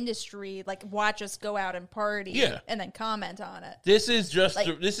cottage industry. Like watch us go out and party, and then comment on it. This is just the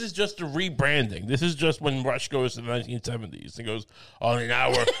rebranding. This is just when Rush goes to the 1970s and goes, oh,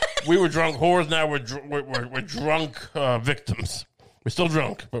 now we were drunk whores. Now we're drunk victims. We're still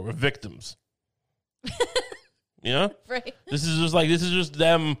drunk, but we're victims. You know, right? This is just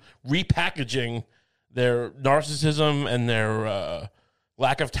them repackaging their narcissism and their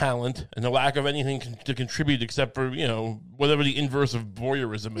lack of talent and the lack of anything to contribute except for, you know, whatever the inverse of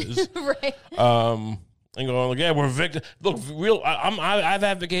voyeurism is. Right. And going like, yeah, we're victims. Look, I've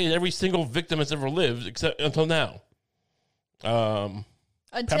advocated every single victim that's ever lived except until now. I'm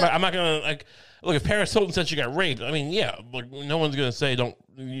not gonna like. Look, if Paris Hilton said she got raped, I mean, yeah, like no one's gonna say don't.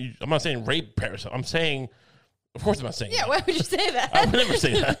 I'm not saying rape Paris. I'm saying, of course, I'm not saying. Yeah, that. Why would you say that? I would never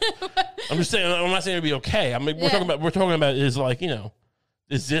say that. I'm just saying. I'm not saying it'd be okay. I mean, we're talking about is like, you know,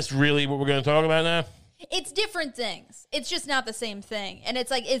 is this really what we're gonna talk about now? It's different things. It's just not the same thing, and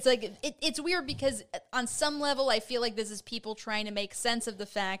it's weird because on some level, I feel like this is people trying to make sense of the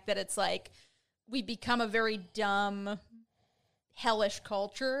fact that it's like we become a very dumb, hellish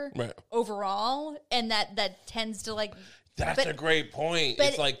culture overall, and that tends to like. That's a great point.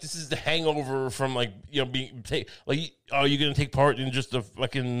 It's like this is the hangover from like, you know, like, are you going to take part in just the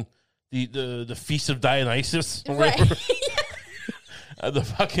fucking the feast of Dionysus or whatever? Right. the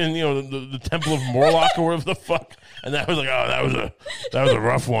fucking, the Temple of Morlock or whatever the fuck. And that was like, oh, that was a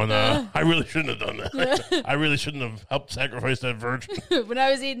rough one. I really shouldn't have done that. I really shouldn't have helped sacrifice that virgin. When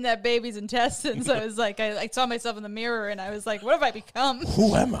I was eating that baby's intestines, I was like, I saw myself in the mirror and I was like, what have I become?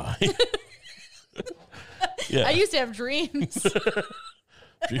 Who am I? Yeah. I used to have dreams.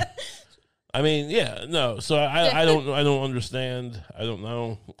 I mean, yeah, no. So I don't understand. I don't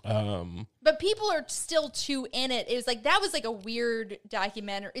know. But people are still too in it. It was like that was like a weird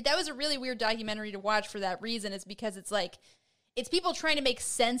documentary. That was a really weird documentary to watch for that reason. Is because it's like it's people trying to make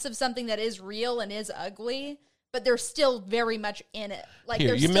sense of something that is real and is ugly, but they're still very much in it. Like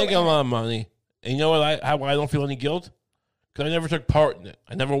Here, you're making a lot of money, and you know what? How I don't feel any guilt because I never took part in it.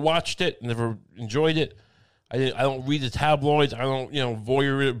 I never watched it. Never enjoyed it. I don't read the tabloids. I don't,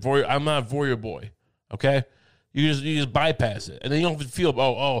 voyeur. I'm not a voyeur boy. Okay, you just bypass it, and then you don't feel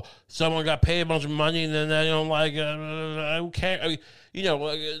oh, someone got paid a bunch of money, and then I don't like. I don't care. I mean,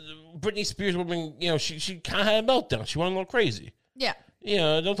 Britney Spears woman. She kind of had a meltdown. She went a little crazy. Yeah.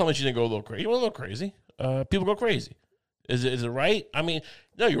 Don't tell me she didn't go a little crazy. You went a little crazy. People go crazy. Is it right? I mean,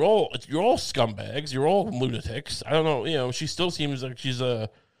 no. You're all scumbags. You're all lunatics. I don't know. She still seems like she's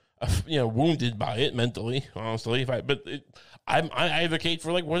wounded by it mentally, honestly. I advocate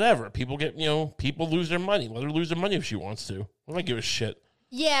for like whatever. People get, people lose their money. Let her lose their money if she wants to. I don't give a shit.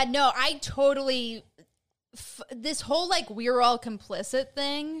 Yeah, no, I totally. This whole like we're all complicit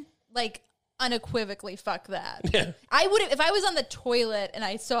thing, like unequivocally, fuck that. Yeah. I would have if I was on the toilet and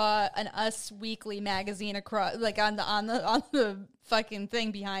I saw an Us Weekly magazine across, like on the fucking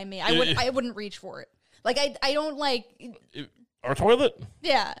thing behind me. I wouldn't reach for it. Like I don't like. Our toilet?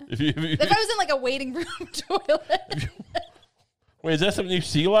 Yeah. If I was in like a waiting room toilet. Wait, is that something you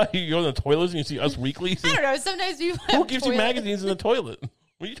see a lot? You go in the toilets and you see Us Weeklies? I don't know. Sometimes people Who gives you magazines in the toilet?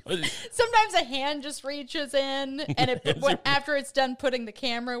 Sometimes a hand just reaches in, and after it's done putting the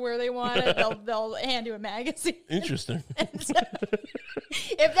camera where they want it, they'll hand you a magazine. Interesting. So,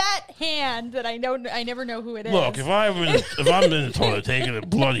 if that hand that I never know who it is. Look, if I'm in the toilet taking a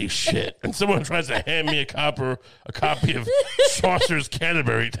bloody shit, and someone tries to hand me a copy of Chaucer's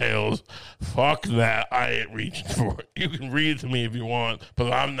Canterbury Tales, fuck that. I ain't reaching for it. You can read it to me if you want,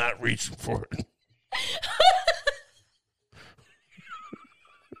 but I'm not reaching for it.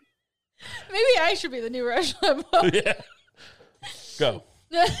 Maybe I should be the new Rush Limbaugh. Yeah. Go.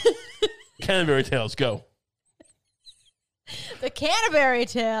 Canterbury Tales, go. The Canterbury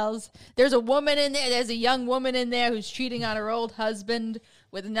Tales. There's a woman in there. There's a young woman in there who's cheating on her old husband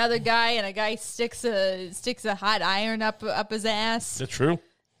with another guy, and a guy sticks a hot iron up his ass. Is that true?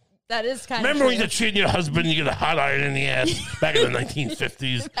 That is kind of Remember when you cheated your husband and you get a hot iron in the ass back in the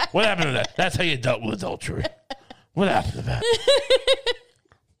 1950s? What happened to that? That's how you dealt with adultery. What happened to that?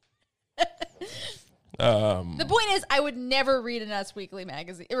 The point is, I would never read an Us Weekly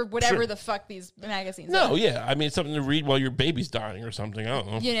magazine or whatever Sure. the fuck these magazines No, are. yeah. I mean, it's something to read while your baby's dying or something. I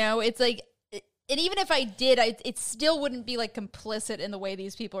don't know. It's like, and even if I did, it still wouldn't be like complicit in the way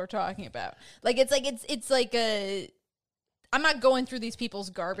these people are talking about. Like, it's like I'm not going through these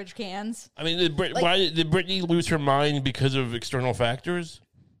people's garbage cans. I mean, why did Britney lose her mind because of external factors?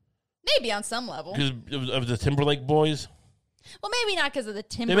 Maybe on some level. Because of the Timberlake boys? Well, maybe not because of the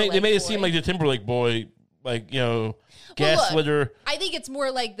Timberlake They made it boy. seem like the Timberlake boy, like, Well, gaslighter. look, I think it's more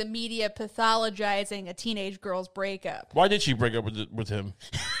like the media pathologizing a teenage girl's breakup. Why did she break up with him?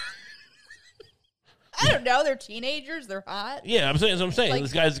 I don't know. They're teenagers. They're hot. Yeah, that's what I'm saying. Like-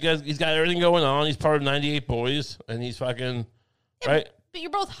 This guy's he's got everything going on. He's part of 98 Boys, and he's fucking right. But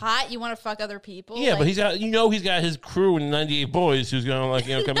you're both hot. You want to fuck other people. Yeah, like, but he's got his crew in 98 Boys who's gonna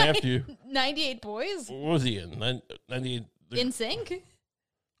come after you. 98 Boys What was he in? 98. in sync,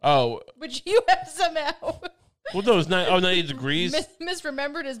 Oh, which you have somehow well, no, it's 98 degrees.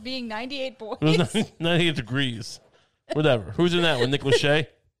 misremembered as being 98 Boys. It was 98 degrees. Whatever. Who's in that one? Nick Lachey?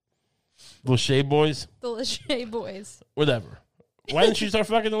 Lachey Boys? The Lachey Boys. Whatever. Why didn't she start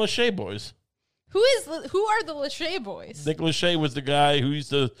fucking the Lachey Boys? Who are the Lachey Boys? Nick Lachey was the guy who used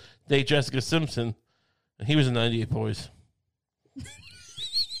to date Jessica Simpson, and he was in 98 Boys.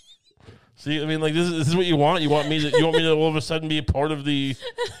 See, I mean, like this is what you want. You want me to all of a sudden be a part of the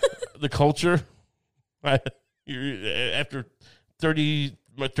culture? After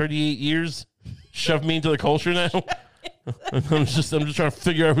 38 years, shove me into the culture now. I'm just trying to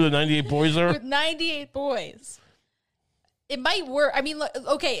figure out who the 98 Boys are. With 98 Boys. It might work. I mean, look,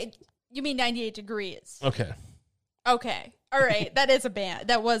 okay, you mean 98 Degrees. Okay. Okay. All right. That is a band.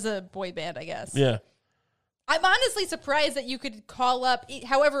 That was a boy band, I guess. Yeah. I'm honestly surprised that you could call up,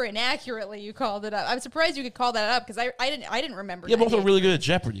 however inaccurately you called it up. I'm surprised you could call that up because I didn't remember. Yeah, both are 98 really good at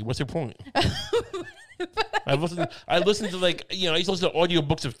Jeopardy. What's your point? I listened to like, you know, I used to listen to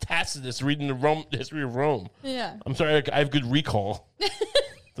audiobooks of Tacitus reading the history of Rome. Yeah. I'm sorry, I have good recall.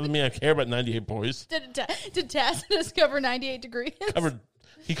 Doesn't mean I care about 98 Boys. Did Tacitus cover 98 Degrees?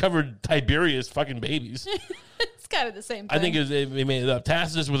 He covered Tiberius fucking babies. It's kind of the same thing. I think they made it up.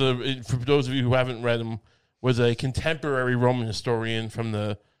 Tacitus was for those of you who haven't read him, was a contemporary Roman historian from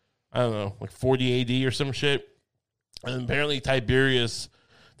the, I don't know, like 40 AD or some shit. And apparently Tiberius,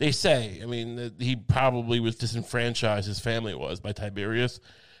 they say, I mean, that he probably was disenfranchised, his family was, by Tiberius.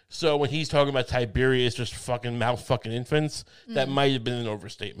 So when he's talking about Tiberius just fucking mouth fucking infants, that might have been an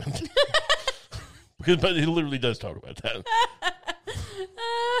overstatement. But he literally does talk about that.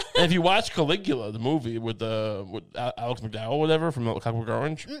 And if you watch Caligula, the movie with Alex McDowell, whatever, from Clockwork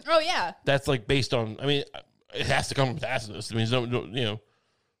Orange, oh yeah, that's like based on. I mean, it has to come from Tacitus. I mean, you know,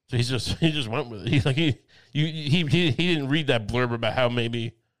 so he just went with it. He's like he didn't read that blurb about how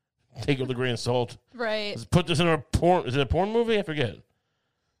maybe take it with a grain of salt. right. Let's put this in a porn. Is it a porn movie? I forget.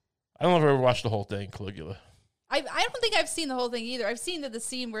 I don't know if I ever watched the whole thing, Caligula. I don't think I've seen the whole thing either. I've seen the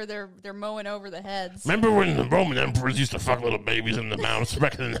scene where they're mowing over the heads. Remember when the Roman emperors used to fuck little babies in the mouths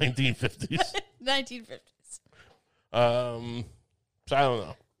back in the 1950s? 1950s. So I don't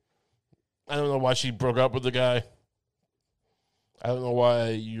know. I don't know why she broke up with the guy. I don't know why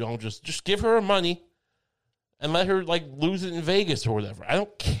you don't just give her her money and let her like lose it in Vegas or whatever. I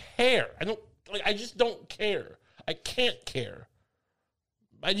don't care. I just don't care. I can't care.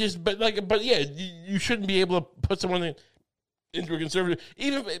 But yeah, you shouldn't be able to put someone into a conservative,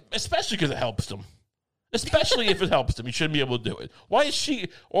 especially because it helps them. Especially if it helps them, you shouldn't be able to do it. Why is she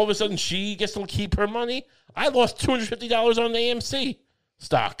all of a sudden she gets to keep her money? I lost $250 on the AMC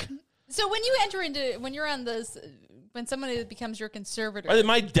stock. So when you're on this, when somebody becomes your conservator, Why did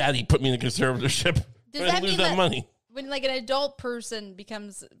my daddy put me in a conservatorship? Does I that lose mean that money? when like an adult person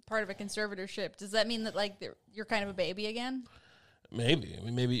becomes part of a conservatorship, does that mean that like you're kind of a baby again? Maybe. I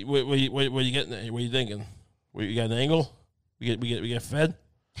mean, maybe. What are you getting? What are you thinking? You got an angle? We get fed.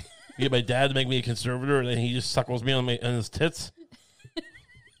 You get my dad to make me a conservator, and then he just suckles me on his tits.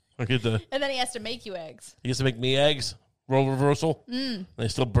 I get the. And then he has to make you eggs. He gets to make me eggs. Role reversal. And they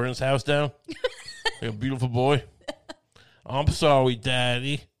still burn his house down. Like a beautiful boy. I'm sorry,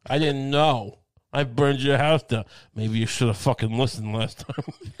 Daddy. I didn't know. I burned your house down. Maybe you should have fucking listened last time.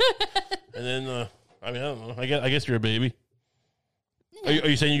 And then, I don't know. I guess you're a baby. Are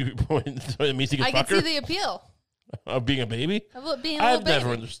you saying it means you can fuck her? I can see the appeal of being a baby? of being a little I've baby.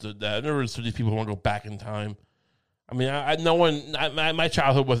 never understood that. I've never understood these people who want to go back in time. I mean, my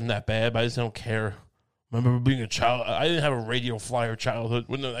childhood wasn't that bad, but I just don't care. Remember being a child? I didn't have a radio flyer childhood.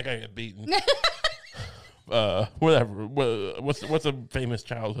 Wouldn't that guy get beaten? Whatever. What's a famous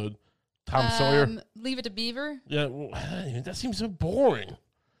childhood? Tom Sawyer? Leave It to Beaver? Yeah, well, that seems so boring.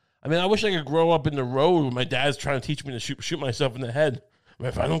 I mean, I wish I could grow up in the road when my dad's trying to teach me to shoot myself in the head.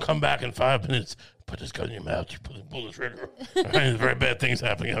 If I don't come back in 5 minutes, put this gun in your mouth, you pull the trigger. There's very bad things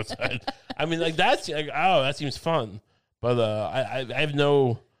happening outside. I mean, like, that seems fun. But I have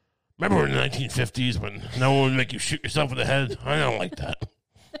no... Remember in the 1950s when no one would make you shoot yourself in the head? I don't like that.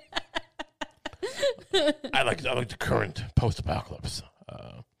 I like the current post-apocalypse.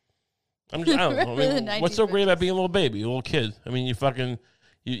 I don't know. I mean, what's so great about being a little baby, a little kid? I mean,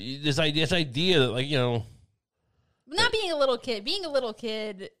 this idea that, like, you know... Not being a little kid. Being a little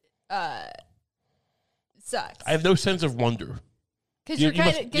kid sucks. I have no sense of wonder. Because you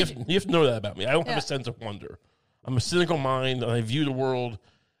have to know that about me. I don't have a sense of wonder. I'm a cynical mind, and I view the world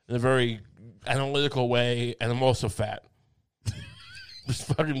in a very analytical way, and I'm also fat. Just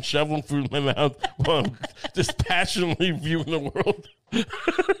fucking shoveling food in my mouth while I'm just passionately viewing the world.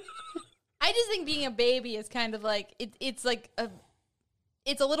 I just think being a baby is kind of like it's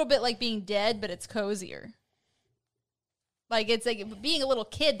a little bit like being dead, but it's cozier. Like it's like being a little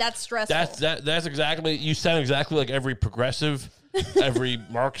kid. That's stressful. That's exactly. You sound exactly like every progressive, every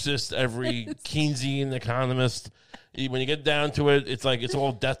Marxist, every Keynesian economist. When you get down to it, it's like it's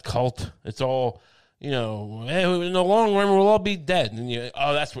all death cult. It's all, you know, hey, in the long run we'll all be dead. And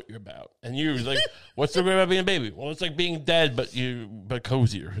that's what you're about. And you're like, what's so great about being a baby? Well, it's like being dead, but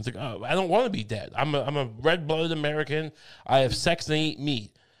cozier. It's like, oh, I don't want to be dead. I'm a red-blooded American. I have sex and I eat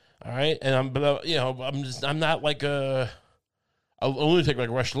meat. All right, and I'm not like a lunatic like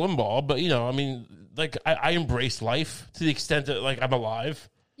Rush Limbaugh, but I mean, like I embrace life to the extent that like I'm alive.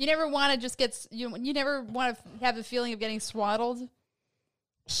 You never want to just get you never want to have the feeling of getting swaddled.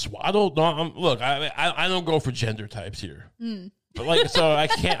 Swaddled? No, look, I don't go for gender types here. But like, so I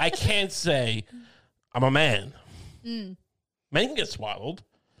can't say I'm a man. Men can get swaddled.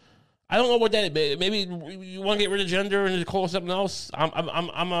 I don't know what that is. Maybe you want to get rid of gender and call it something else.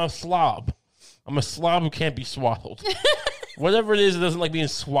 I'm a slob. I'm a slob who can't be swaddled. Whatever it is that doesn't like being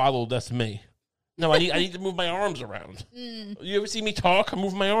swaddled, that's me. No, I need to move my arms around. You ever see me talk? I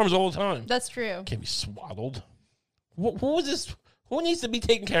move my arms all the time. That's true. Can't be swaddled. Who is this? Who needs to be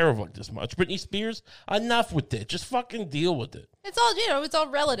taken care of like this much? Britney Spears? Enough with it. Just fucking deal with it. It's all, it's all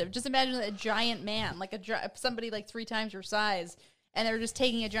relative. Just imagine a giant man, like somebody like 3 times your size, and they're just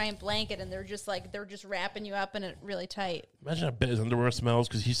taking a giant blanket and they're just wrapping you up in it really tight. Imagine how bad his underwear smells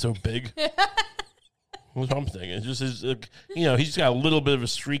because he's so big. That's what I'm thinking. It's just his, he's just got a little bit of a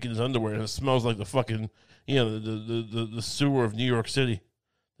streak in his underwear, and it smells like the fucking, the sewer of New York City,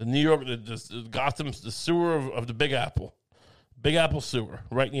 the Gotham, the sewer of the Big Apple, Big Apple sewer,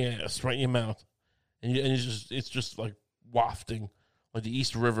 right in your ass, right in your mouth, and it's just like wafting, like the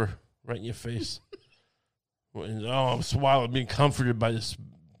East River, right in your face. And, I'm swallowed, being comforted by this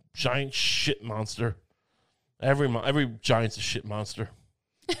giant shit monster. Every giant's a shit monster.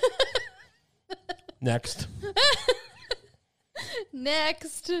 Next. I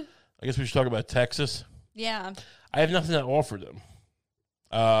guess we should talk about Texas. Yeah. I have nothing to offer them.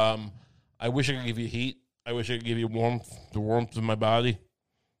 I wish I could give you heat. I wish I could give you warmth, the warmth of my body.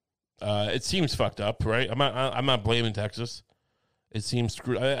 It seems fucked up, right? I'm not blaming Texas. It seems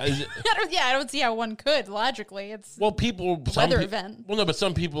screwed. I don't see how one could logically. It's people. Weather event. Well, no, but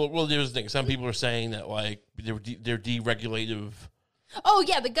some people. Well, there's the thing. Some people are saying that like they're deregulative. Oh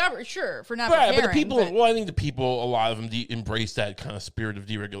yeah, the government, sure, for not preparing. But the people. Well, I think the people, a lot of them embrace that kind of spirit of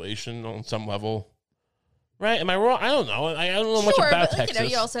deregulation on some level. Right? Am I wrong? I don't know. I don't know much about Texas.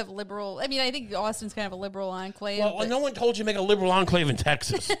 You also have liberal. I mean, I think Austin's kind of a liberal enclave. Well, no one told you to make a liberal enclave in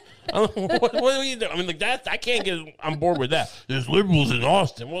Texas. what are you doing? I mean, like that. I can't get on board with that. There's liberals in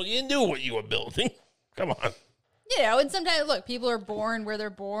Austin. Well, you knew what you were building. Come on. And sometimes, look, people are born where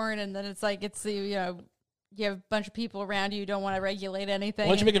they're born, and then it's like you have a bunch of people around you who don't want to regulate anything.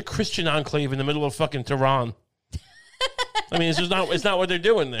 Why don't you make a Christian enclave in the middle of fucking Tehran? I mean, it's not what they're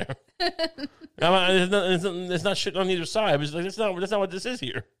doing there. It's not shit on either side. It's like that's not what this is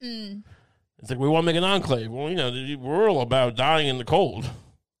here. It's like we want to make an enclave. Well, we're all about dying in the cold.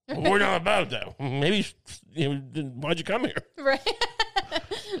 Well, we're not about that. Maybe why'd you come here? Right.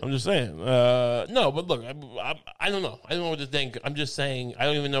 I'm just saying. No, but look, I don't know. I don't know what to think. I'm just saying. I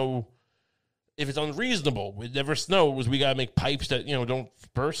don't even know if it's unreasonable. It never snows. We gotta make pipes that don't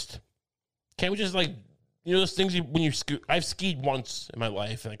burst. Can't we just like? Those things when you I've skied once in my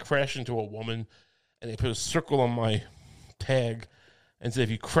life, and I crashed into a woman, and they put a circle on my tag and said, if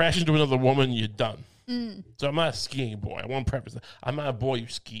you crash into another woman, you're done. So I'm not a skiing boy. I want to preface that. I'm not a boy who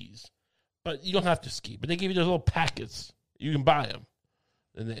skis. But you don't have to ski. But they give you those little packets. You can buy them.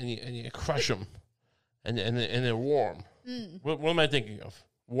 And you crush them. And they're warm. What am I thinking of?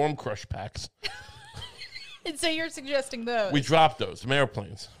 Warm crush packs. And so you're suggesting those? We dropped those from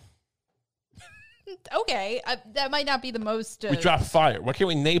airplanes. Okay, that might not be the most... We drop fire. Why can't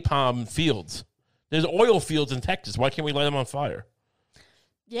we napalm fields? There's oil fields in Texas. Why can't we light them on fire?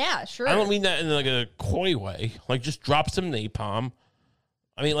 Yeah, sure. I don't mean that in like a coy way. Like, just drop some napalm.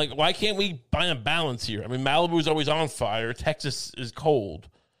 I mean, like, why can't we find a balance here? I mean, Malibu's always on fire. Texas is cold.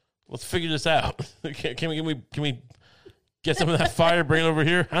 Let's figure this out. Can we get some of that fire, bring it over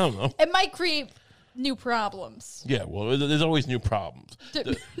here? I don't know. It might create new problems. Yeah, well, there's always new problems.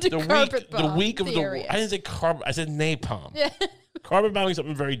 The week of the I didn't say carpet. I said napalm. Yeah. Carpet bombing is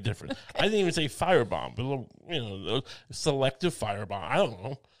something very different. Okay. I didn't even say firebomb, but selective firebomb. I don't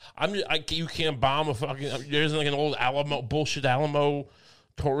know. You can't bomb a fucking. There's like an old Alamo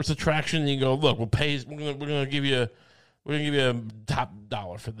tourist attraction, and you go, look, we're gonna give you a top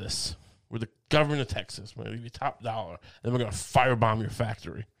dollar for this. We're the government of Texas. We're gonna give you top dollar, and then we're gonna firebomb your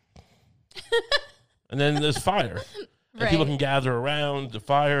factory. And then there's fire. And people can gather around the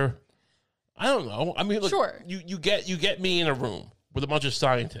fire. I don't know. I mean, look, sure. You get me in a room with a bunch of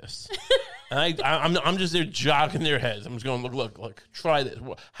scientists. And I'm just there jogging their heads. I'm just going, look, try this.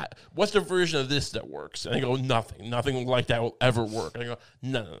 What's the version of this that works? And they go, nothing. Nothing like that will ever work. And I go,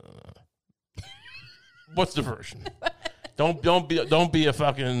 no. What's the version? Don't be a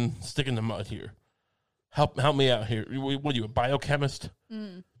fucking stick in the mud here. Help me out here. What are you, a biochemist?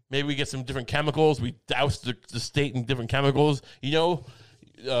 Maybe we get some different chemicals. We douse the state in different chemicals. Like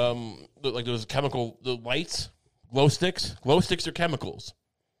those the lights, glow sticks. Glow sticks are chemicals.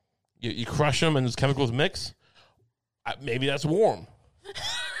 You crush them and those chemicals mix. Maybe that's warm.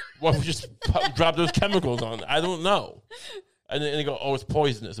 Well, we just drop those chemicals on. I don't know. And then they go, oh, it's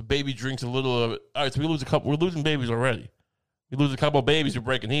poisonous. A baby drinks a little of it. All right, so we're losing babies already. We lose a couple of babies, we're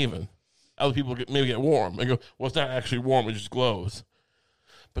breaking even. Other people maybe get warm. They go, well, it's not actually warm. It just glows.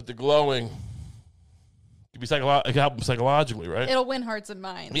 But the glowing could be help them psychologically, right? It'll win hearts and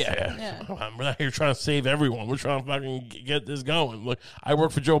minds. Yeah. We're not here trying to save everyone. We're trying to fucking get this going. Look, I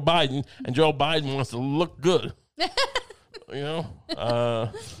work for Joe Biden, and Joe Biden wants to look good. You know?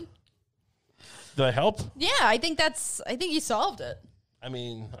 Did I help? Yeah, I think you solved it. I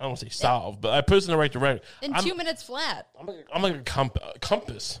mean, I don't want to say solve, but I put us in the right direction. In 2 minutes flat. I'm like a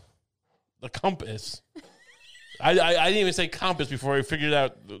compass. The compass. I didn't even say compass before I figured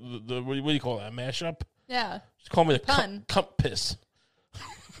out the what do you call that? Mashup? Yeah. Just call me the Pun. compass.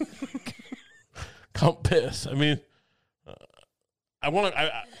 Compass. I mean, I want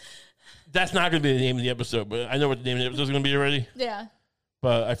to. That's not going to be the name of the episode, but I know what the name of the episode is going to be already. Yeah.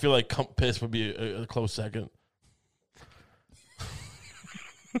 But I feel like compass would be a close second.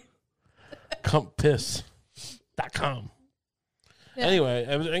 Compass.com. Yeah. Anyway,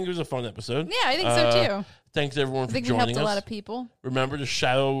 I think it was a fun episode. Yeah, I think so too. Thanks everyone for I think we joining helped us. a lot of people. Remember,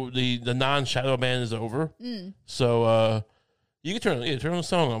 the non-shadow ban is over. So you can turn the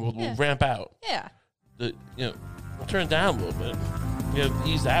song on. We'll ramp out. Yeah. We'll turn it down a little bit.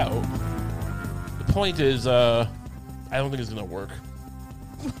 Ease out. The point is, I don't think it's gonna work.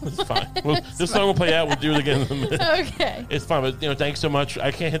 It's fine. This song will play out. We'll do it again in a minute. Okay. It's fine, but thanks so much.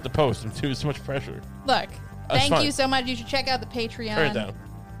 I can't hit the post. It's too much pressure. Look, thank fine. you so much. You should check out the Patreon. Turn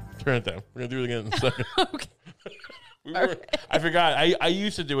it down. We're gonna do it again in a second. Okay. I forgot. I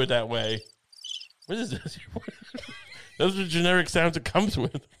used to do it that way. What is this? Those are generic sounds it comes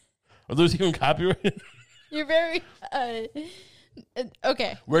with. Are those even copyrighted? You're very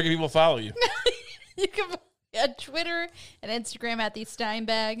okay. Where can people follow you? You can on Twitter and Instagram at the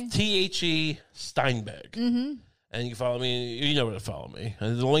Steinbag. THE Steinbag. Mm-hmm. And you can follow me. You know where to follow me.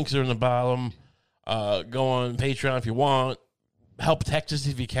 And the links are in the bottom. Go on Patreon if you want. Help Texas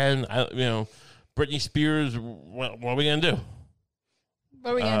if you can. Britney Spears. What are we gonna do?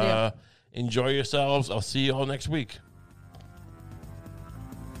 What are we gonna do? Enjoy yourselves. I'll see you all next week.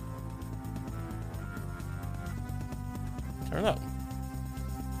 Turn it up.